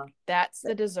Baklava. That's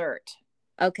the dessert.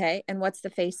 Okay, and what's the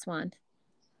face one?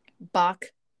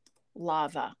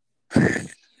 Baklava.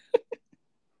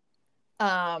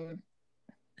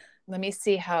 Let me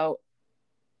see how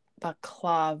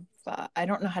baklava. I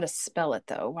don't know how to spell it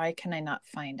though. Why can I not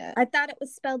find it? I thought it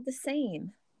was spelled the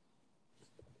same.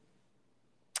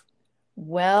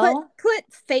 Well, put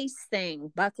face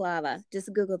thing, baklava.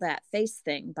 Just Google that. Face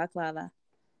thing, baklava.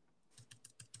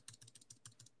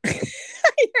 I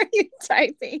hear you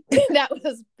typing. That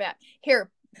was bad. Here,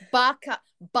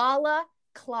 balaclava.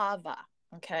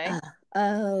 Okay.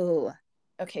 Oh.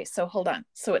 Okay, so hold on.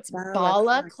 So it's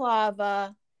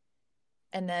balaclava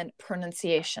and then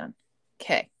pronunciation.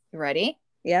 Okay, you ready?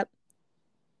 Yep.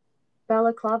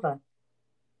 Balaclava.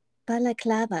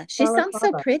 She sounds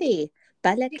so pretty.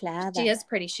 Balaclava. She is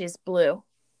pretty. She's blue.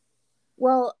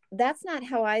 Well, that's not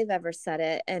how I've ever said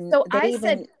it. And so I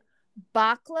said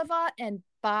baklava and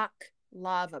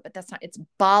baklava, but that's not. It's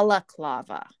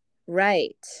balaclava.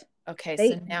 Right. Okay,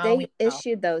 so now they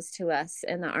issued those to us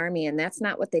in the Army, and that's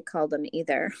not what they called them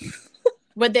either.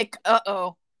 Would they?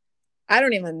 Uh-oh. I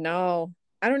don't even know.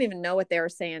 I don't even know what they were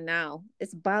saying now.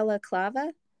 It's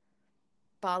balaclava?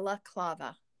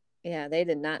 Balaclava. Yeah, they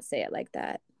did not say it like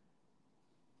that.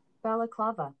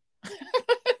 Balaclava.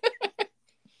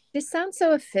 She sounds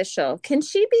so official. Can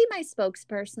she be my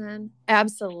spokesperson?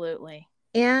 Absolutely.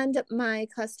 And my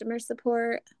customer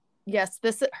support? Yes,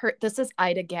 this is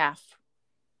Ida Gaff.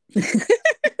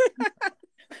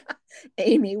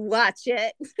 Amy, watch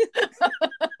it.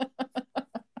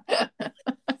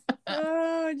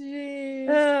 Oh, geez.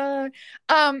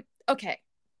 Okay.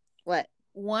 What?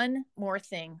 One more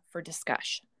thing for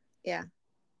discussion. Yeah.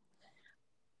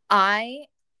 I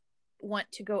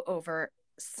want to go over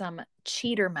some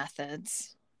cheater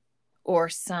methods or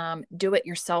some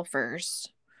do-it-yourselfers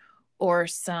or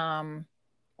some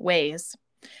ways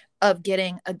of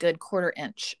getting a good 1/4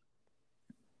 inch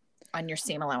on your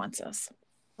seam allowances.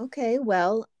 Okay,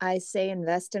 well, I say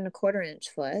invest in a 1/4 inch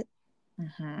foot.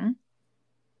 Mm-hmm.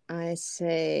 I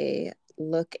say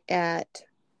look at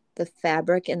the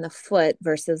fabric in the foot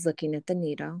versus looking at the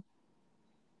needle.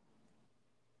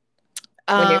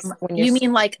 When you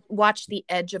mean like watch the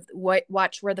edge of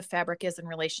watch where the fabric is in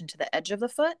relation to the edge of the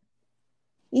foot?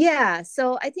 Yeah,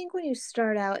 so I think when you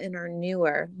start out and are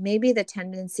newer, maybe the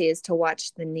tendency is to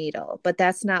watch the needle, but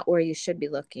that's not where you should be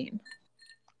looking.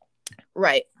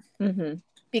 Right. Mm-hmm.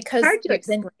 Because Hard to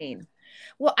then, explain.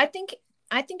 well, I think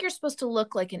you're supposed to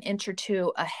look like an inch or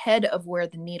two ahead of where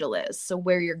the needle is. So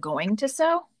where you're going to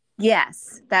sew.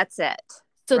 Yes, that's it.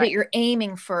 So that Right. you're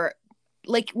aiming for,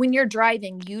 like when you're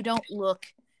driving, you don't look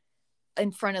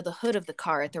in front of the hood of the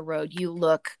car at the road. You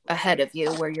look ahead of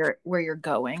you where you're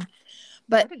going.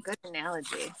 But What a good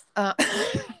analogy. I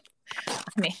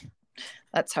mean,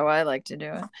 that's how I like to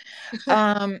do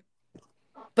it.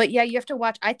 But yeah, you have to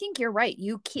watch. I think you're right.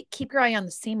 You keep your eye on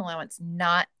the seam allowance,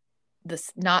 not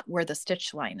where the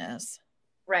stitch line is.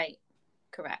 Right.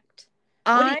 Correct.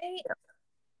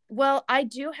 Well, I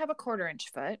do have a 1/4 inch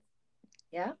foot.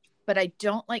 Yeah. But I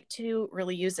don't like to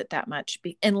really use it that much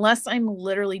unless I'm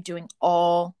literally doing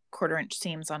all 1/4 inch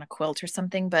seams on a quilt or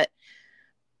something. But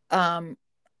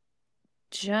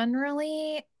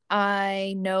generally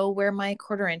I know where my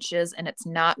 1/4 inch is, and it's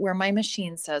not where my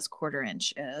machine says 1/4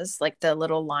 inch is, like the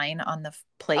little line on the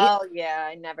plate. Oh yeah,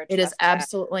 I never It is trust that.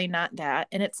 absolutely not that.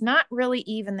 And it's not really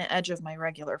even the edge of my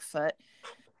regular foot.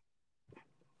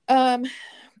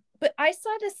 But I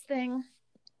saw this thing,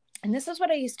 and this is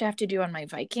what I used to have to do on my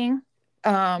Viking,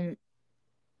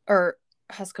 or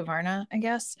Husqvarna, I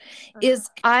guess, is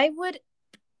I would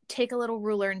take a little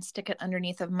ruler and stick it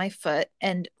underneath of my foot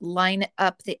and line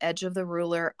up the edge of the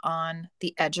ruler on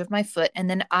the edge of my foot. And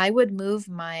then I would move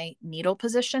my needle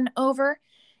position over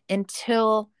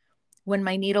until when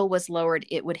my needle was lowered,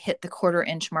 it would hit the 1/4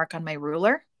 inch mark on my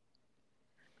ruler.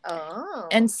 Oh.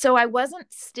 And so I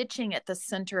wasn't stitching at the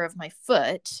center of my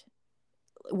foot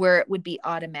where it would be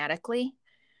automatically.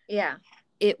 Yeah.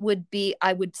 I would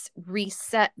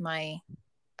reset my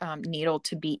needle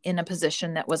to be in a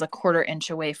position that was a 1/4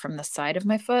 inch away from the side of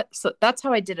my foot. So that's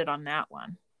how I did it on that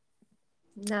one.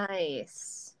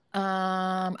 Nice.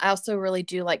 I also really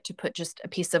do like to put just a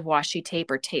piece of washi tape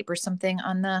or something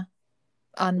on the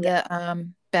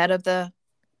bed of the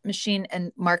machine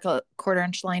and mark a 1/4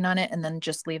 inch line on it, and then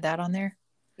just leave that on there.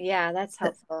 Yeah, that's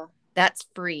helpful. That's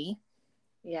free.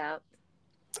 Yeah.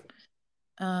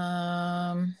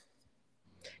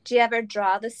 Do you ever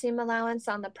draw the seam allowance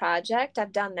on the project?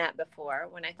 I've done that before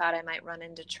when I thought I might run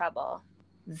into trouble.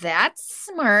 That's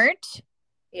smart.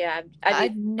 Yeah.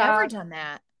 I've never done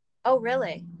that. Oh,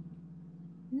 really?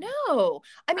 No.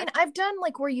 I mean, I've done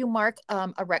like where you mark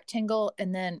a rectangle,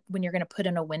 and then when you're going to put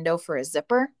in a window for a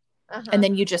zipper, and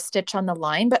then you just stitch on the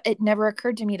line, but it never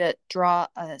occurred to me to draw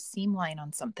a seam line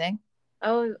on something.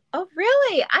 Oh,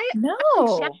 really? I'm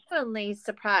No. genuinely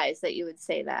surprised that you would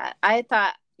say that. I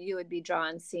thought you would be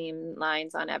drawing seam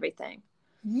lines on everything.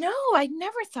 No, I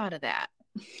never thought of that.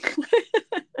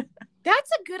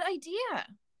 That's a good idea.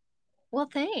 Well,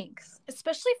 thanks.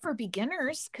 Especially for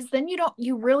beginners, because then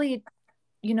you really,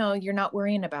 you're not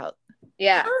worrying about.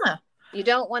 Yeah. You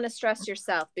don't want to stress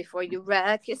yourself before you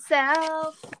wreck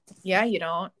yourself. Yeah, you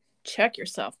don't. Check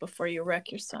yourself before you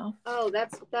wreck yourself. Oh,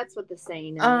 that's what the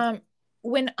saying is.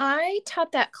 When I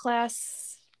taught that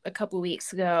class a couple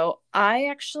weeks ago, I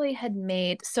actually had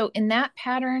made, so in that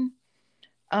pattern,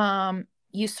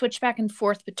 you switch back and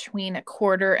forth between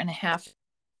 1/4 and 1/2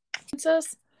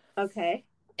 inches. Okay.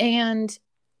 And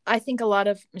I think a lot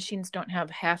of machines don't have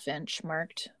 1/2 inch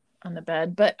marked on the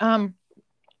bed, but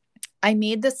I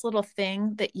made this little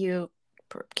thing that you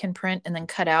can print and then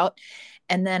cut out,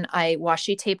 and then I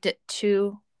washi taped it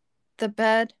to the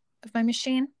bed of my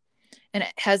machine, and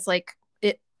it has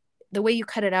the way you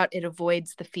cut it out, it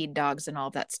avoids the feed dogs and all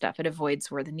that stuff. It avoids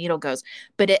where the needle goes,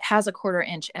 but it has a 1/4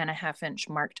 inch and a 1/2 inch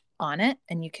marked on it,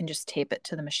 and you can just tape it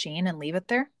to the machine and leave it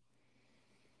there.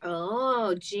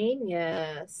 Oh,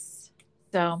 genius.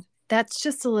 So that's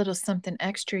just a little something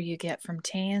extra you get from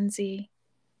Tansy.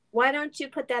 Why don't you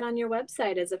put that on your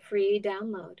website as a free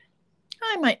download?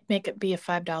 I might make it be a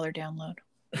 $5 download.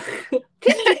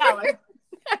 $50.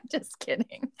 I'm just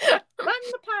kidding. Run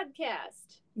the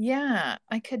podcast. Yeah,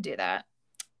 I could do that.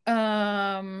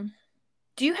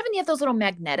 Do you have any of those little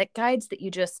magnetic guides that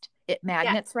it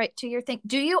magnets right to your thing?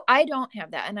 Do you? I don't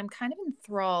have that, and I'm kind of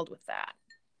enthralled with that.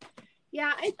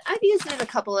 Yeah, I've used it a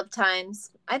couple of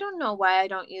times. I don't know why I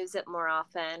don't use it more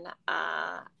often.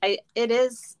 It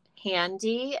is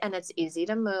handy and it's easy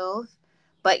to move,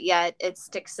 but yet it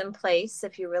sticks in place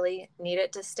if you really need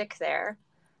it to stick there.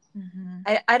 Mm-hmm.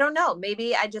 I don't know.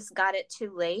 Maybe I just got it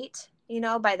too late.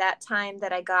 By that time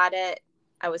that I got it,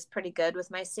 I was pretty good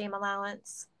with my seam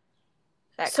allowance.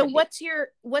 So what's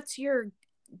your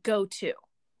go-to?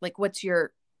 Like, what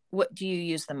do you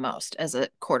use the most as a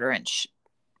 1/4 inch?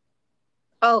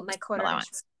 Oh, my 1/4 inch.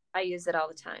 I use it all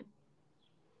the time.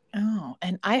 Oh,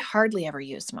 and I hardly ever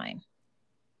use mine.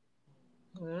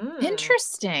 Mm.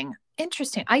 Interesting.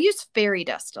 I use fairy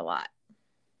dust a lot.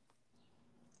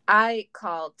 I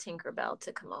called Tinkerbell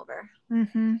to come over.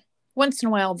 Mm-hmm. Once in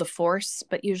a while, the Force,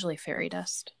 but usually fairy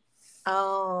dust.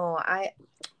 Oh, I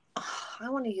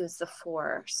want to use the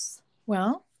Force.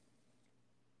 Well,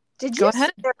 Did go you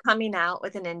ahead. see they're coming out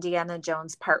with an Indiana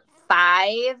Jones Part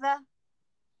 5?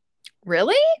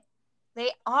 Really?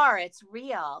 They are. It's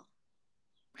real.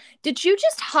 Did you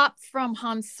just hop from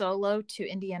Han Solo to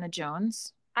Indiana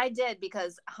Jones? I did,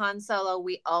 because Han Solo,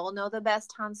 we all know the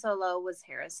best Han Solo was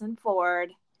Harrison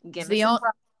Ford. Give me some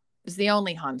props. It's the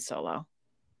only Han Solo.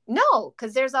 No,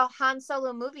 because there's a Han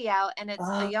Solo movie out, and it's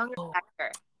a younger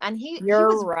actor, and he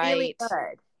was really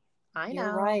good. I know.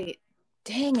 You're right.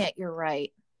 Dang it, you're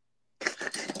right.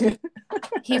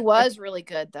 He was really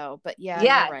good though, but yeah,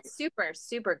 you're right. Super,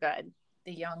 super good.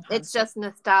 The young Han It's just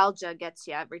nostalgia gets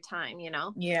you every time, you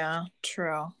know? Yeah,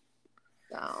 true.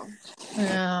 So,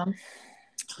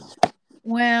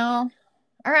 well,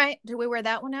 all right. Do we wear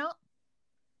that one out?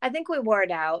 I think we wore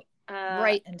it out.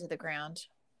 Right into the ground.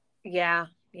 Yeah.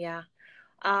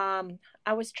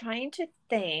 I was trying to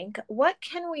think, what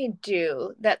can we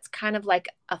do that's kind of like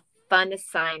a fun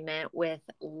assignment with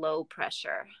low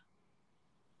pressure?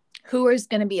 Who is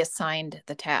going to be assigned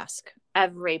the task?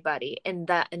 Everybody in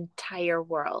the entire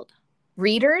world.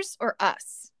 Readers or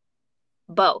us?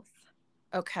 Both.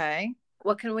 Okay.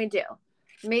 What can we do?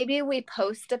 Maybe we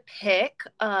post a pic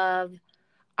of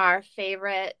our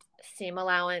favorite seam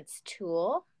allowance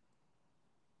tool.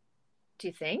 Do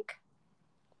you think?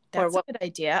 That's a good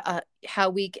idea.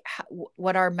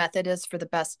 What our method is for the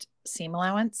best seam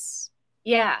allowance.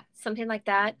 Yeah, something like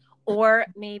that. Or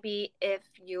maybe if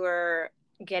you're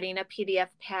getting a PDF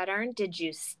pattern, did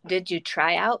you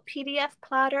try out PDF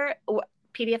plotter or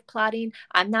PDF plotting?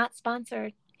 I'm not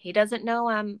sponsored. He doesn't know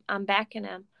I'm backing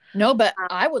him. No, but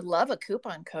I would love a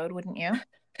coupon code, wouldn't you?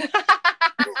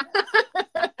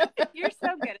 You're so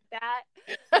good at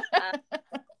that.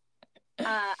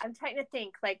 I'm trying to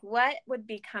think, like, what would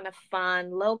be kind of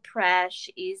fun, low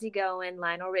pressure, easygoing,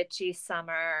 Lionel Richie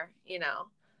summer, you know.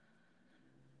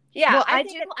 Yeah, well,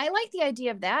 I like the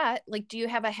idea of that. Like, do you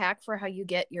have a hack for how you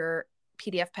get your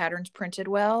PDF patterns printed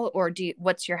well, or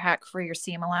what's your hack for your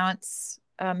seam allowance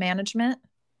management?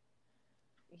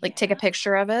 Like, take a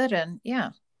picture of it, and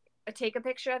take a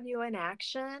picture of you in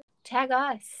action. Tag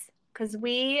us, because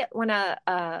we want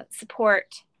to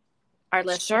support our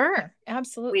listeners. Sure,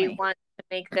 absolutely. We want to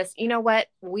make this. You know what?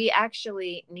 We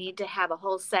actually need to have a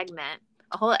whole segment,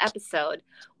 a whole episode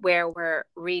where we're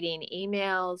reading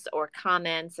emails or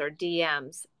comments or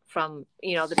DMs from,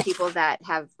 the people that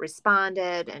have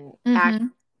responded and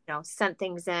sent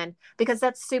things in, because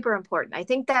that's super important. I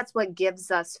think that's what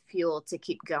gives us fuel to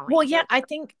keep going. Well, yeah, I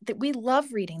think that we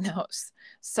love reading those.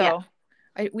 So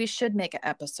we should make an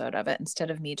episode of it instead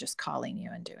of me just calling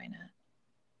you and doing it.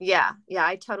 Yeah,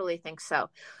 I totally think so.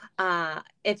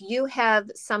 If you have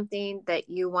something that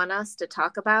you want us to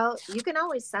talk about, you can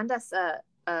always send us a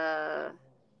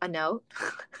note.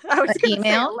 I was going to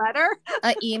say a letter.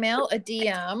 An email, a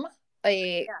DM,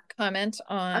 a comment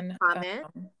on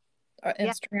our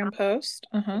Instagram post.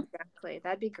 Exactly.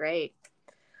 That'd be great.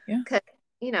 Yeah. Because,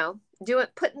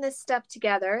 putting this stuff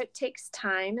together, it takes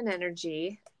time and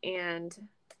energy, and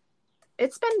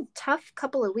it's been a tough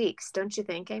couple of weeks, don't you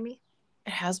think, Amy?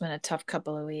 It has been a tough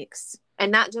couple of weeks.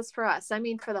 And not just for us. I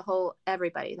mean, for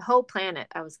everybody, the whole planet,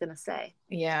 I was going to say.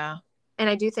 Yeah. And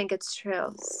I do think it's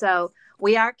true. So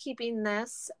we are keeping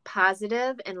this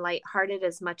positive and lighthearted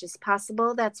as much as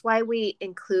possible. That's why we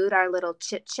include our little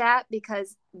chit chat,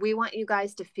 because we want you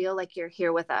guys to feel like you're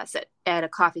here with us at a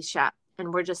coffee shop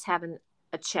and we're just having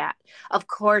a chat. Of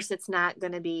course, it's not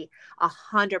going to be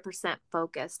 100%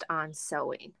 focused on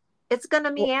sewing. It's going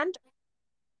to meander.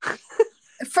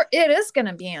 It is going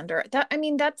to meander.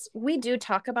 We do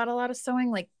talk about a lot of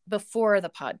sewing, like before the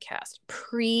podcast,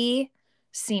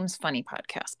 Seems Funny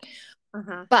podcast.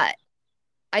 But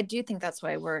I do think that's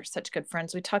why we're such good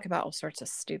friends. We talk about all sorts of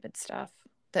stupid stuff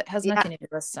that has nothing to do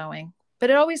with sewing,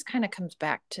 but it always kind of comes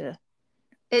back to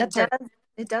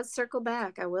it does circle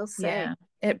back, I will say. Yeah,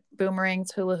 it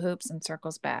boomerangs, hula hoops, and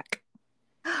circles back.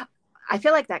 I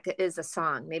feel like that is a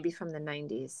song, maybe from the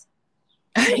 90s.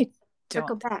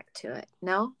 Circle back to it.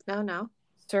 No.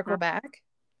 Circle back?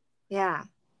 Yeah.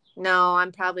 No,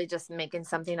 I'm probably just making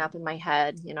something up in my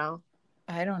head,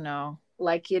 I don't know.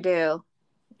 Like you do.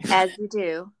 As you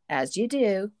do. As you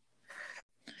do.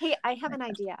 Hey, I have an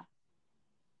idea.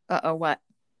 Uh-oh, what?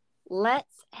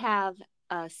 Let's have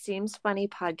a Seems Funny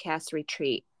podcast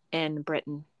retreat in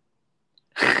Britain.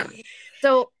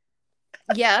 So,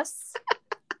 yes.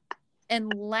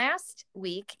 And last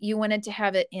week you wanted to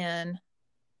have it in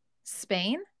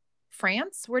Spain,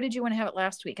 France. Where did you want to have it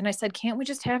last week? And I said, can't we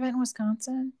just have it in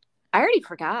Wisconsin? I already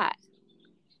forgot.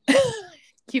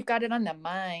 You've got it on the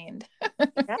mind.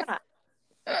 Yeah.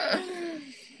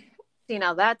 You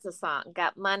know, that's a song.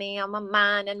 Got money on my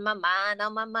mind and my mind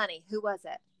on my money. Who was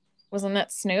it? Wasn't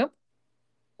that Snoop?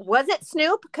 Was it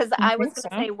Snoop? Because I was going to so.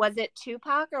 say, was it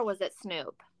Tupac or was it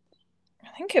Snoop? I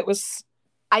think it was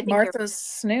Martha's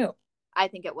Snoop. I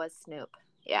think it was Snoop.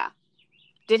 Yeah.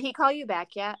 Did he call you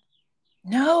back yet?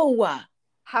 No.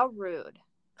 How rude.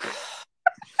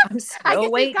 I'm still I guess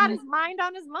waiting. He's got his mind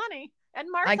on his money. And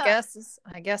Martha. I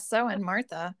guess so. And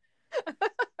Martha.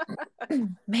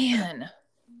 Man.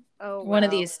 Oh, one of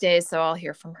these days, so I'll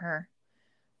hear from her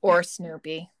or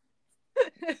Snoopy.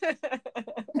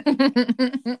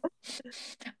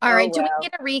 All right. Do we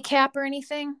need a recap or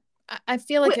anything? I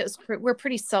feel like we're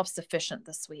pretty self-sufficient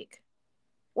this week.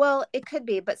 Well, it could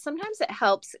be, but sometimes it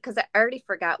helps because I already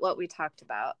forgot what we talked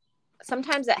about.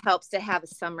 Sometimes it helps to have a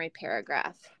summary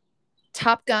paragraph.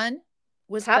 Top Gun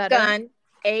was Top better. Gun.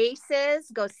 Aces,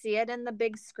 go see it in the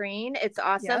big screen. It's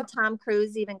awesome. Yep. Tom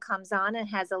Cruise even comes on and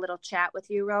has a little chat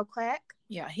with you real quick.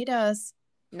 Yeah, he does.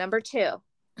 Number 2.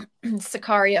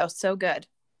 Sicario, so good.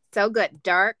 So good.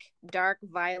 Dark,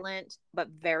 violent, but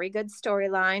very good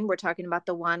storyline. We're talking about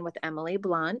the one with Emily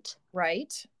Blunt.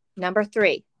 Right. Number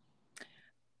 3.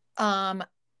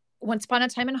 Once Upon a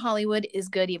Time in Hollywood is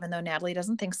good, even though Natalie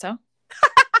doesn't think so.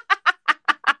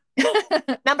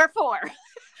 Number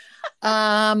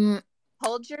 4.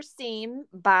 Hold your seam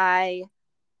by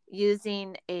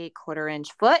using a 1/4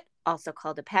 inch foot, also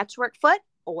called a patchwork foot,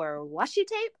 or washi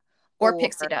tape, or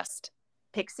pixie dust.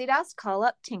 Pixie dust. Call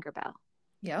up Tinkerbell.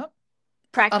 Yep.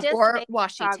 Practice or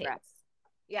washi progress.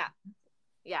 Tape.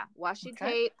 Yeah. Washi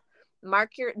tape.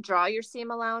 Draw your seam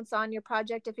allowance on your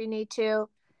project if you need to,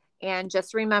 and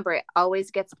just remember, it always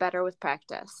gets better with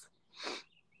practice.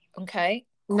 Okay.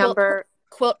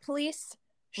 Quilt police.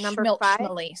 Number 5.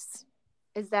 Schmelice.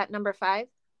 Is that number 5?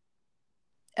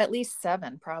 At least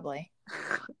 7, probably.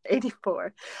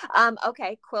 84.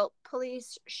 Okay. Quilt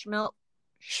police. Schmelice.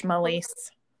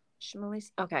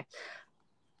 Okay.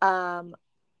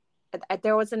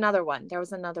 There was another one. There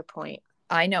was another point.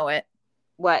 I know it.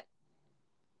 What?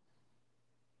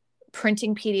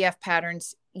 Printing PDF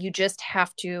patterns. You just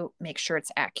have to make sure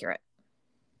it's accurate.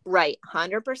 Right.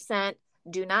 100%.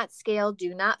 Do not scale.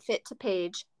 Do not fit to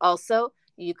page. Also,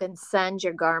 you can send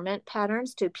your garment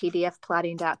patterns to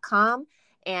pdfplotting.com,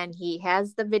 and he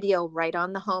has the video right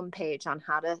on the homepage on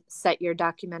how to set your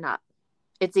document up.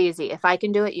 It's easy. If I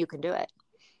can do it, you can do it.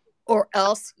 Or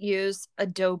else use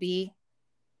Adobe,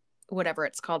 whatever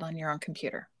it's called on your own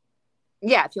computer.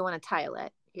 Yeah, if you want to tile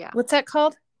it. Yeah. What's that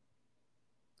called?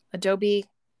 Adobe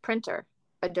Printer.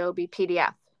 Adobe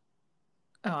PDF.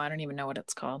 Oh, I don't even know what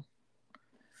it's called.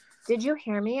 Did you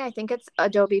hear me? I think it's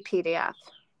Adobe PDF.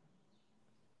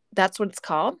 That's what it's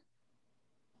called?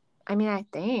 I mean, I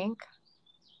think.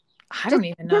 I don't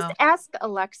even know. Just ask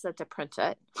Alexa to print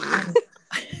it.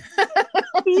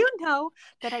 You know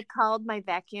that I called my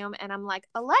vacuum and I'm like,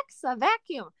 Alexa,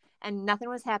 vacuum. And nothing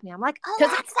was happening. I'm like,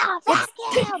 Alexa,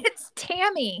 vacuum. It's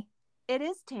Tammy. It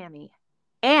is Tammy.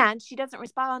 And she doesn't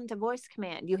respond to voice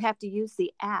command. You have to use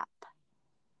the app.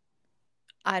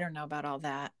 I don't know about all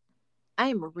that. I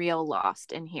am real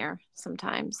lost in here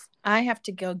sometimes. I have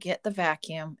to go get the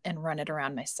vacuum and run it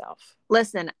around myself.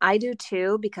 Listen, I do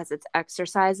too, because it's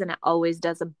exercise and it always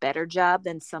does a better job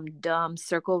than some dumb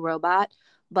circle robot.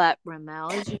 But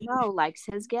Ramel, as you know, likes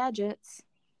his gadgets.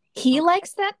 He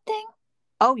likes that thing?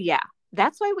 Oh, yeah.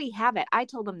 That's why we have it. I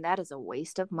told him that is a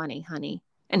waste of money, honey.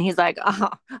 And he's like, oh,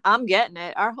 I'm getting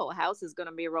it. Our whole house is going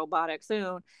to be robotic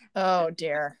soon. Oh,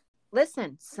 dear.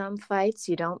 Listen, some fights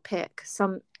you don't pick.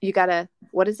 You got to,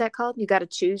 what is that called? You got to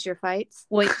choose your fights.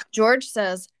 Well, George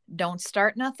says, don't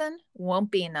start nothing,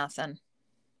 won't be nothing.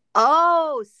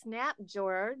 Oh, snap,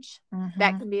 George. Mm-hmm.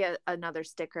 That can be another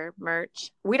sticker,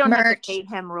 merch. We don't have to pay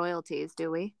him royalties,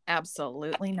 do we?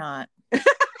 Absolutely not.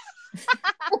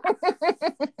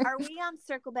 Are we on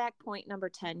circle back point number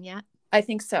 10 yet? I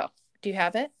think so. Do you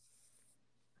have it?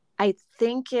 I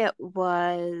think it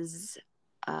was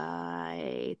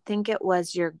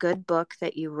your good book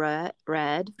that you read,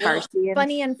 Farsi.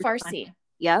 Funny and Farsi.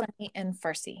 Yep. Funny and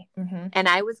Farsi. Mm-hmm. And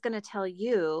I was going to tell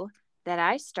you that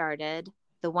I started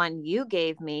the one you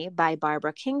gave me by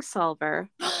Barbara Kingsolver.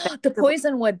 The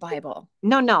Poisonwood Bible.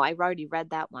 No, I've already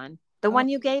read that one. The one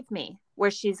you gave me,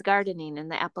 where she's gardening in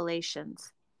the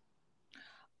Appalachians.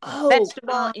 Oh,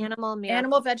 vegetable, animal, miracle.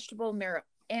 Animal, vegetable,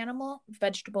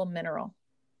 mineral.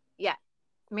 Yeah.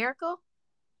 Miracle?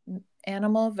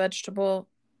 Animal, vegetable,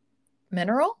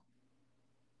 mineral?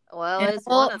 Well, it's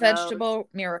one Animal of those. Vegetable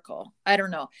Miracle. I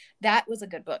don't know. That was a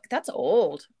good book. That's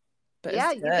old, but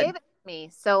Yeah, it's you gave good. it to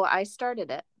me, so I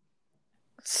started it.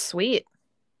 Sweet.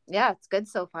 Yeah, it's good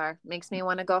so far. Makes me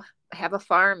want to go have a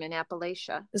farm in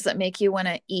Appalachia. Does that make you want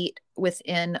to eat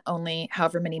within only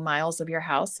however many miles of your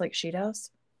house like she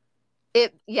does?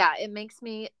 It makes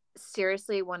me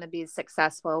seriously want to be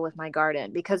successful with my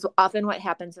garden, because often what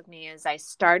happens with me is I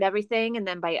start everything and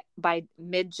then by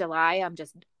mid-July I'm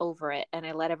just over it and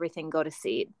I let everything go to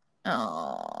seed. Oh,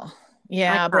 I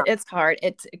yeah, know. but it's hard.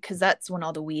 It's because that's when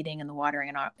all the weeding and the watering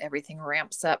and everything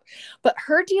ramps up. But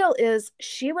her deal is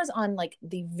she was on like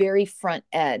the very front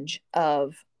edge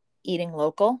of eating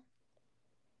local.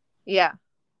 Yeah.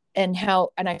 And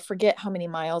I forget how many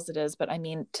miles it is, but I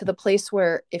mean, to the place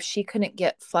where if she couldn't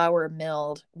get flour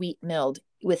milled, wheat milled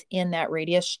within that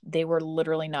radius, they were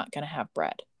literally not going to have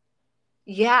bread.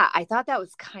 Yeah, I thought that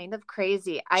was kind of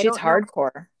crazy. I She's don't know.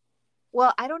 hardcore.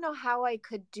 Well, I don't know how I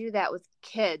could do that with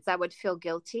kids. I would feel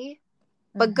guilty,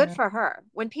 but good for her.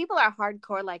 When people are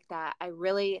hardcore like that,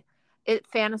 it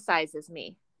fantasizes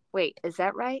me. Wait, is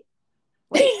that right?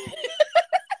 Wait.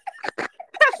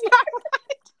 That's not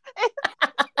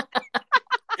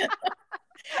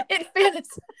It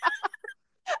fits.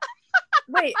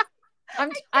 Wait, I'm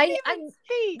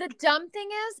the dumb thing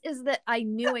is that I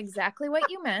knew exactly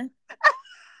what you meant,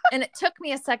 and it took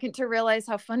me a second to realize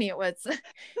how funny it was.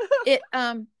 It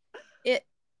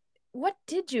what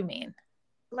did you mean?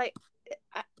 like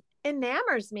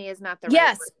enamors me is not the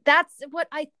Yes, right word. that's what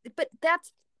but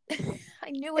that's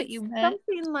I knew what you meant.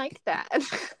 Something like that.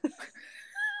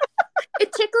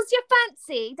 It tickles your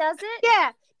fancy, does it?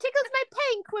 Yeah, tickles my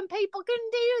pink when people can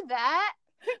do that.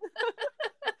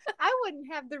 I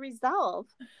wouldn't have the resolve.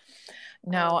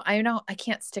 No, I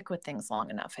can't stick with things long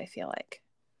enough, I feel like.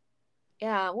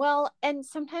 Yeah, well, and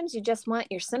sometimes you just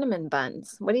want your cinnamon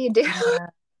buns. What do you do?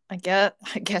 I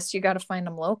guess you got to find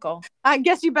them local. I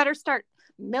guess you better start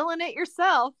milling it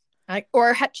yourself.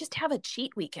 Just have a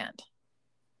cheat weekend.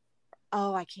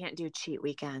 Oh, I can't do cheat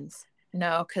weekends.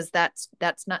 No, because that's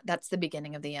the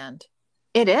beginning of the end.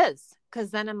 It is,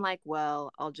 because then I'm like,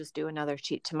 well, I'll just do another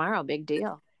cheat tomorrow. Big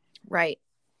deal. Right.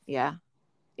 Yeah.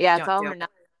 Yeah, it's Don't all do or it.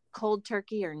 nothing. Cold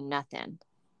turkey or nothing.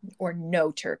 Or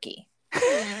no turkey.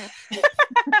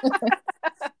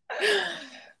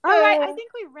 All right, I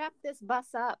think we wrapped this bus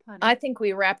up, honey. I think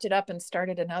we wrapped it up and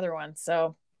started another one.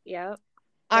 So, yep.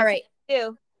 All right.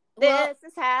 This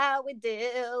is how we do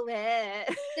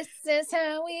it. This is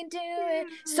how we do it.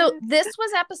 So this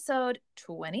was episode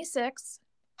 26.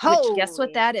 Which guess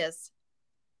what that is?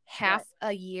 Half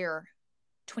a year.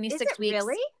 26 weeks.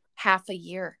 Really? Half a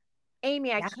year.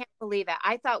 Amy, I can't believe it.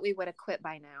 I thought we would have quit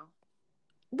by now.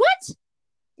 What?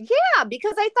 Yeah,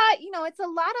 because I thought,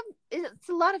 it's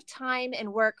a lot of time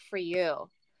and work for you.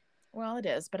 Well, it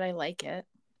is, but I like it.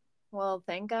 Well,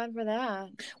 thank God for that.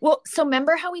 Well, so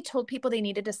remember how we told people they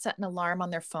needed to set an alarm on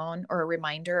their phone or a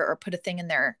reminder or put a thing in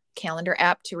their calendar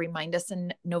app to remind us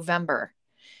in November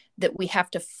that we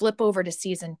have to flip over to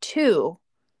season 2.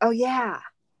 Oh, yeah.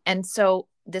 And so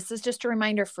this is just a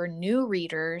reminder for new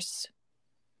readers.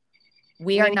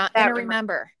 We are not going to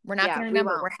remember. We're not going to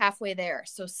remember. We're halfway there.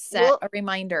 So set a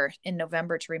reminder in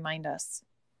November to remind us.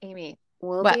 Amy,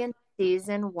 we'll be in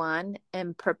season 1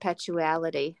 in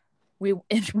perpetuality. We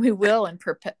will in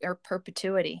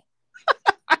perpetuity.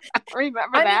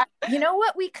 Remember that? You know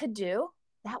what we could do?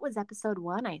 That was episode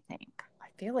 1, I think. I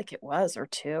feel like it was, or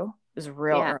 2. It was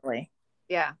real early.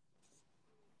 Yeah.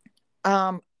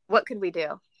 What could we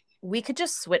do? We could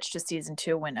just switch to season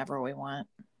 2 whenever we want.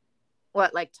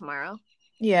 What, like tomorrow?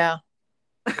 Yeah.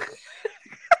 Do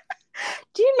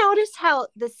you notice how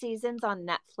the seasons on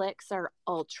Netflix are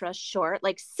ultra short?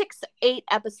 Like 6-8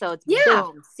 episodes. Yeah.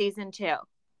 Boom, season 2.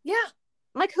 Yeah.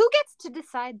 Like, who gets to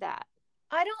decide that?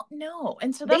 I don't know.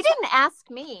 And so they didn't ask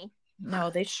me. No,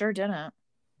 they sure didn't.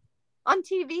 On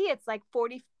TV, it's like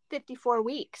 54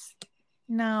 weeks.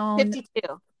 No.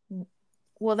 52.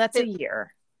 Well, that's a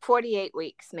year. 48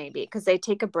 weeks, maybe, because they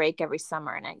take a break every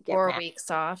summer and I get 4 weeks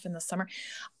off in the summer.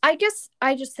 I just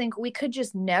think we could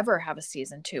just never have a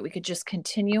season 2. We could just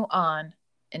continue on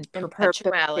in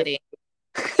perpetuality.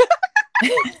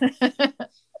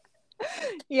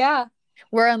 Yeah.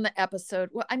 We're on the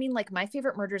episode. Well, I mean, like my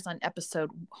favorite murders on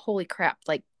episode, holy crap,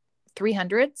 like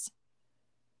 300s.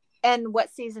 And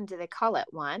what season do they call it?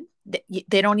 1?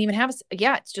 They don't even have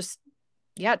it's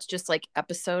just like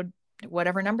episode,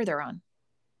 whatever number they're on.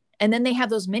 And then they have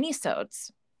those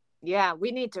mini-sodes. Yeah,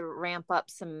 we need to ramp up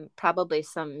probably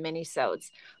some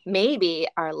mini-sodes. Maybe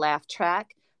our laugh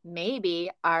track, maybe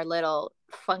our little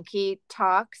funky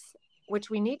talks,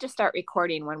 which we need to start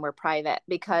recording when we're private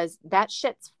because that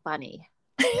shit's funny.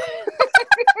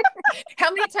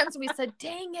 How many times have we said,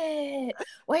 dang it,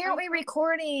 why aren't we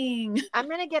recording? I'm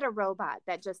going to get a robot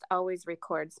that just always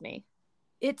records me.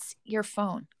 It's your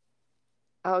phone.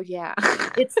 Oh, yeah.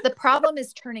 It's the problem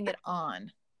is turning it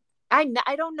on. I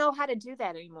don't know how to do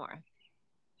that anymore.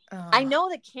 I know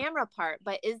the camera part,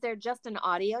 but is there just an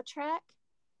audio track?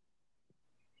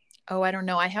 Oh, I don't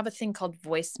know. I have a thing called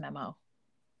voice memo.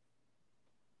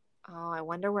 Oh, I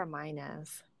wonder where mine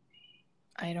is.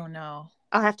 I don't know.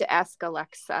 I'll have to ask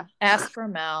Alexa. Ask for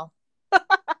Mel.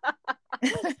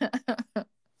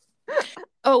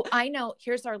 Oh, I know.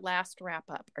 Here's our last wrap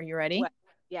up. Are you ready? What?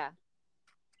 Yeah.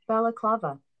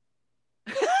 Balaclava.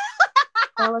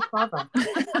 Balaclava.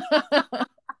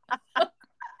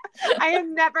 I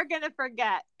am never going to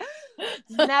forget.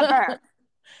 Never.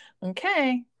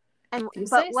 Okay.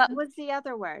 But what was the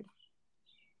other word?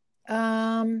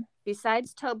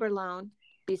 Besides Toblerone,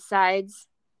 besides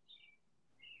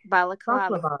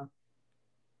balaclava.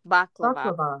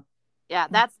 Baklava. Yeah,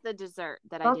 that's the dessert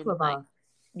that I didn't like.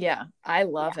 Yeah, I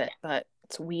love it, but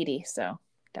it's weedy, so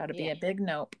that would be a big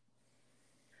nope.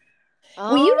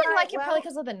 Well, you didn't like it probably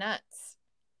because of the nuts.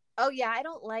 Oh, yeah, I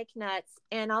don't like nuts.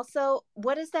 And also,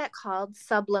 what is that called?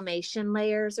 Sublimation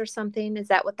layers or something? Is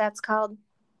that what that's called?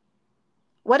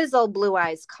 What does old Blue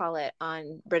Eyes call it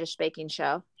on British Baking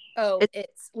Show? Oh,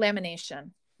 it's lamination.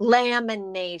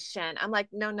 Lamination. I'm like,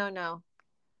 no.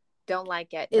 Don't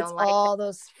like it. It's all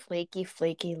those flaky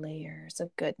layers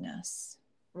of goodness.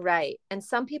 Right. And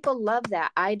some people love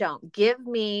that. I don't. Give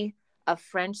me a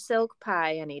French silk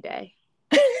pie any day.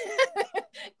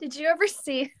 Did you ever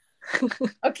see?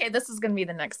 Okay, this is going to be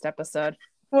the next episode.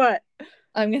 What?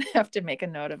 I'm going to have to make a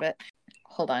note of it.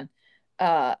 Hold on.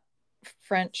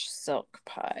 French silk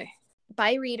pie.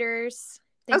 Bye, readers.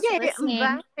 Thanks for listening.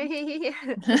 Bye.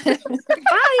 Bye.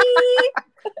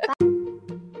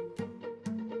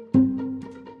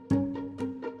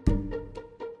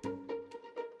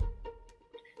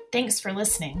 Thanks for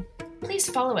listening. Please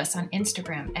follow us on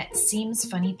Instagram at Seems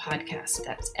Funny Podcast.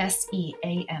 That's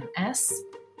SEAMS,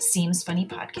 Seems Funny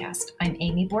Podcast. I'm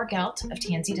Amy Borgelt of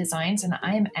Tansy Designs, and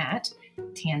I am at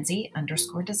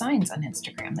Tansy_designs on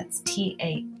Instagram. That's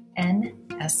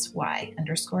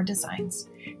TANSY_designs.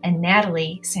 And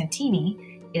Natalie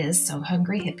Santini is So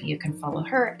Hungry Hippie. You can follow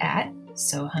her at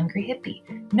So Hungry Hippie.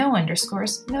 No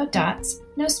underscores, no dots,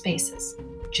 no spaces.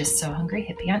 Just So Hungry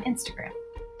Hippie on Instagram.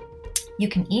 You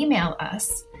can email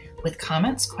us with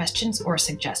comments, questions, or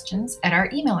suggestions at our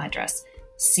email address,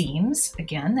 Seems,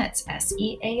 again, that's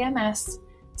SEAMS,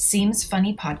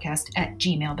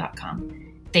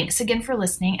 seemsfunnypodcast@gmail.com. Thanks again for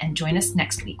listening, and join us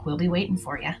next week. We'll be waiting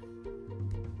for you.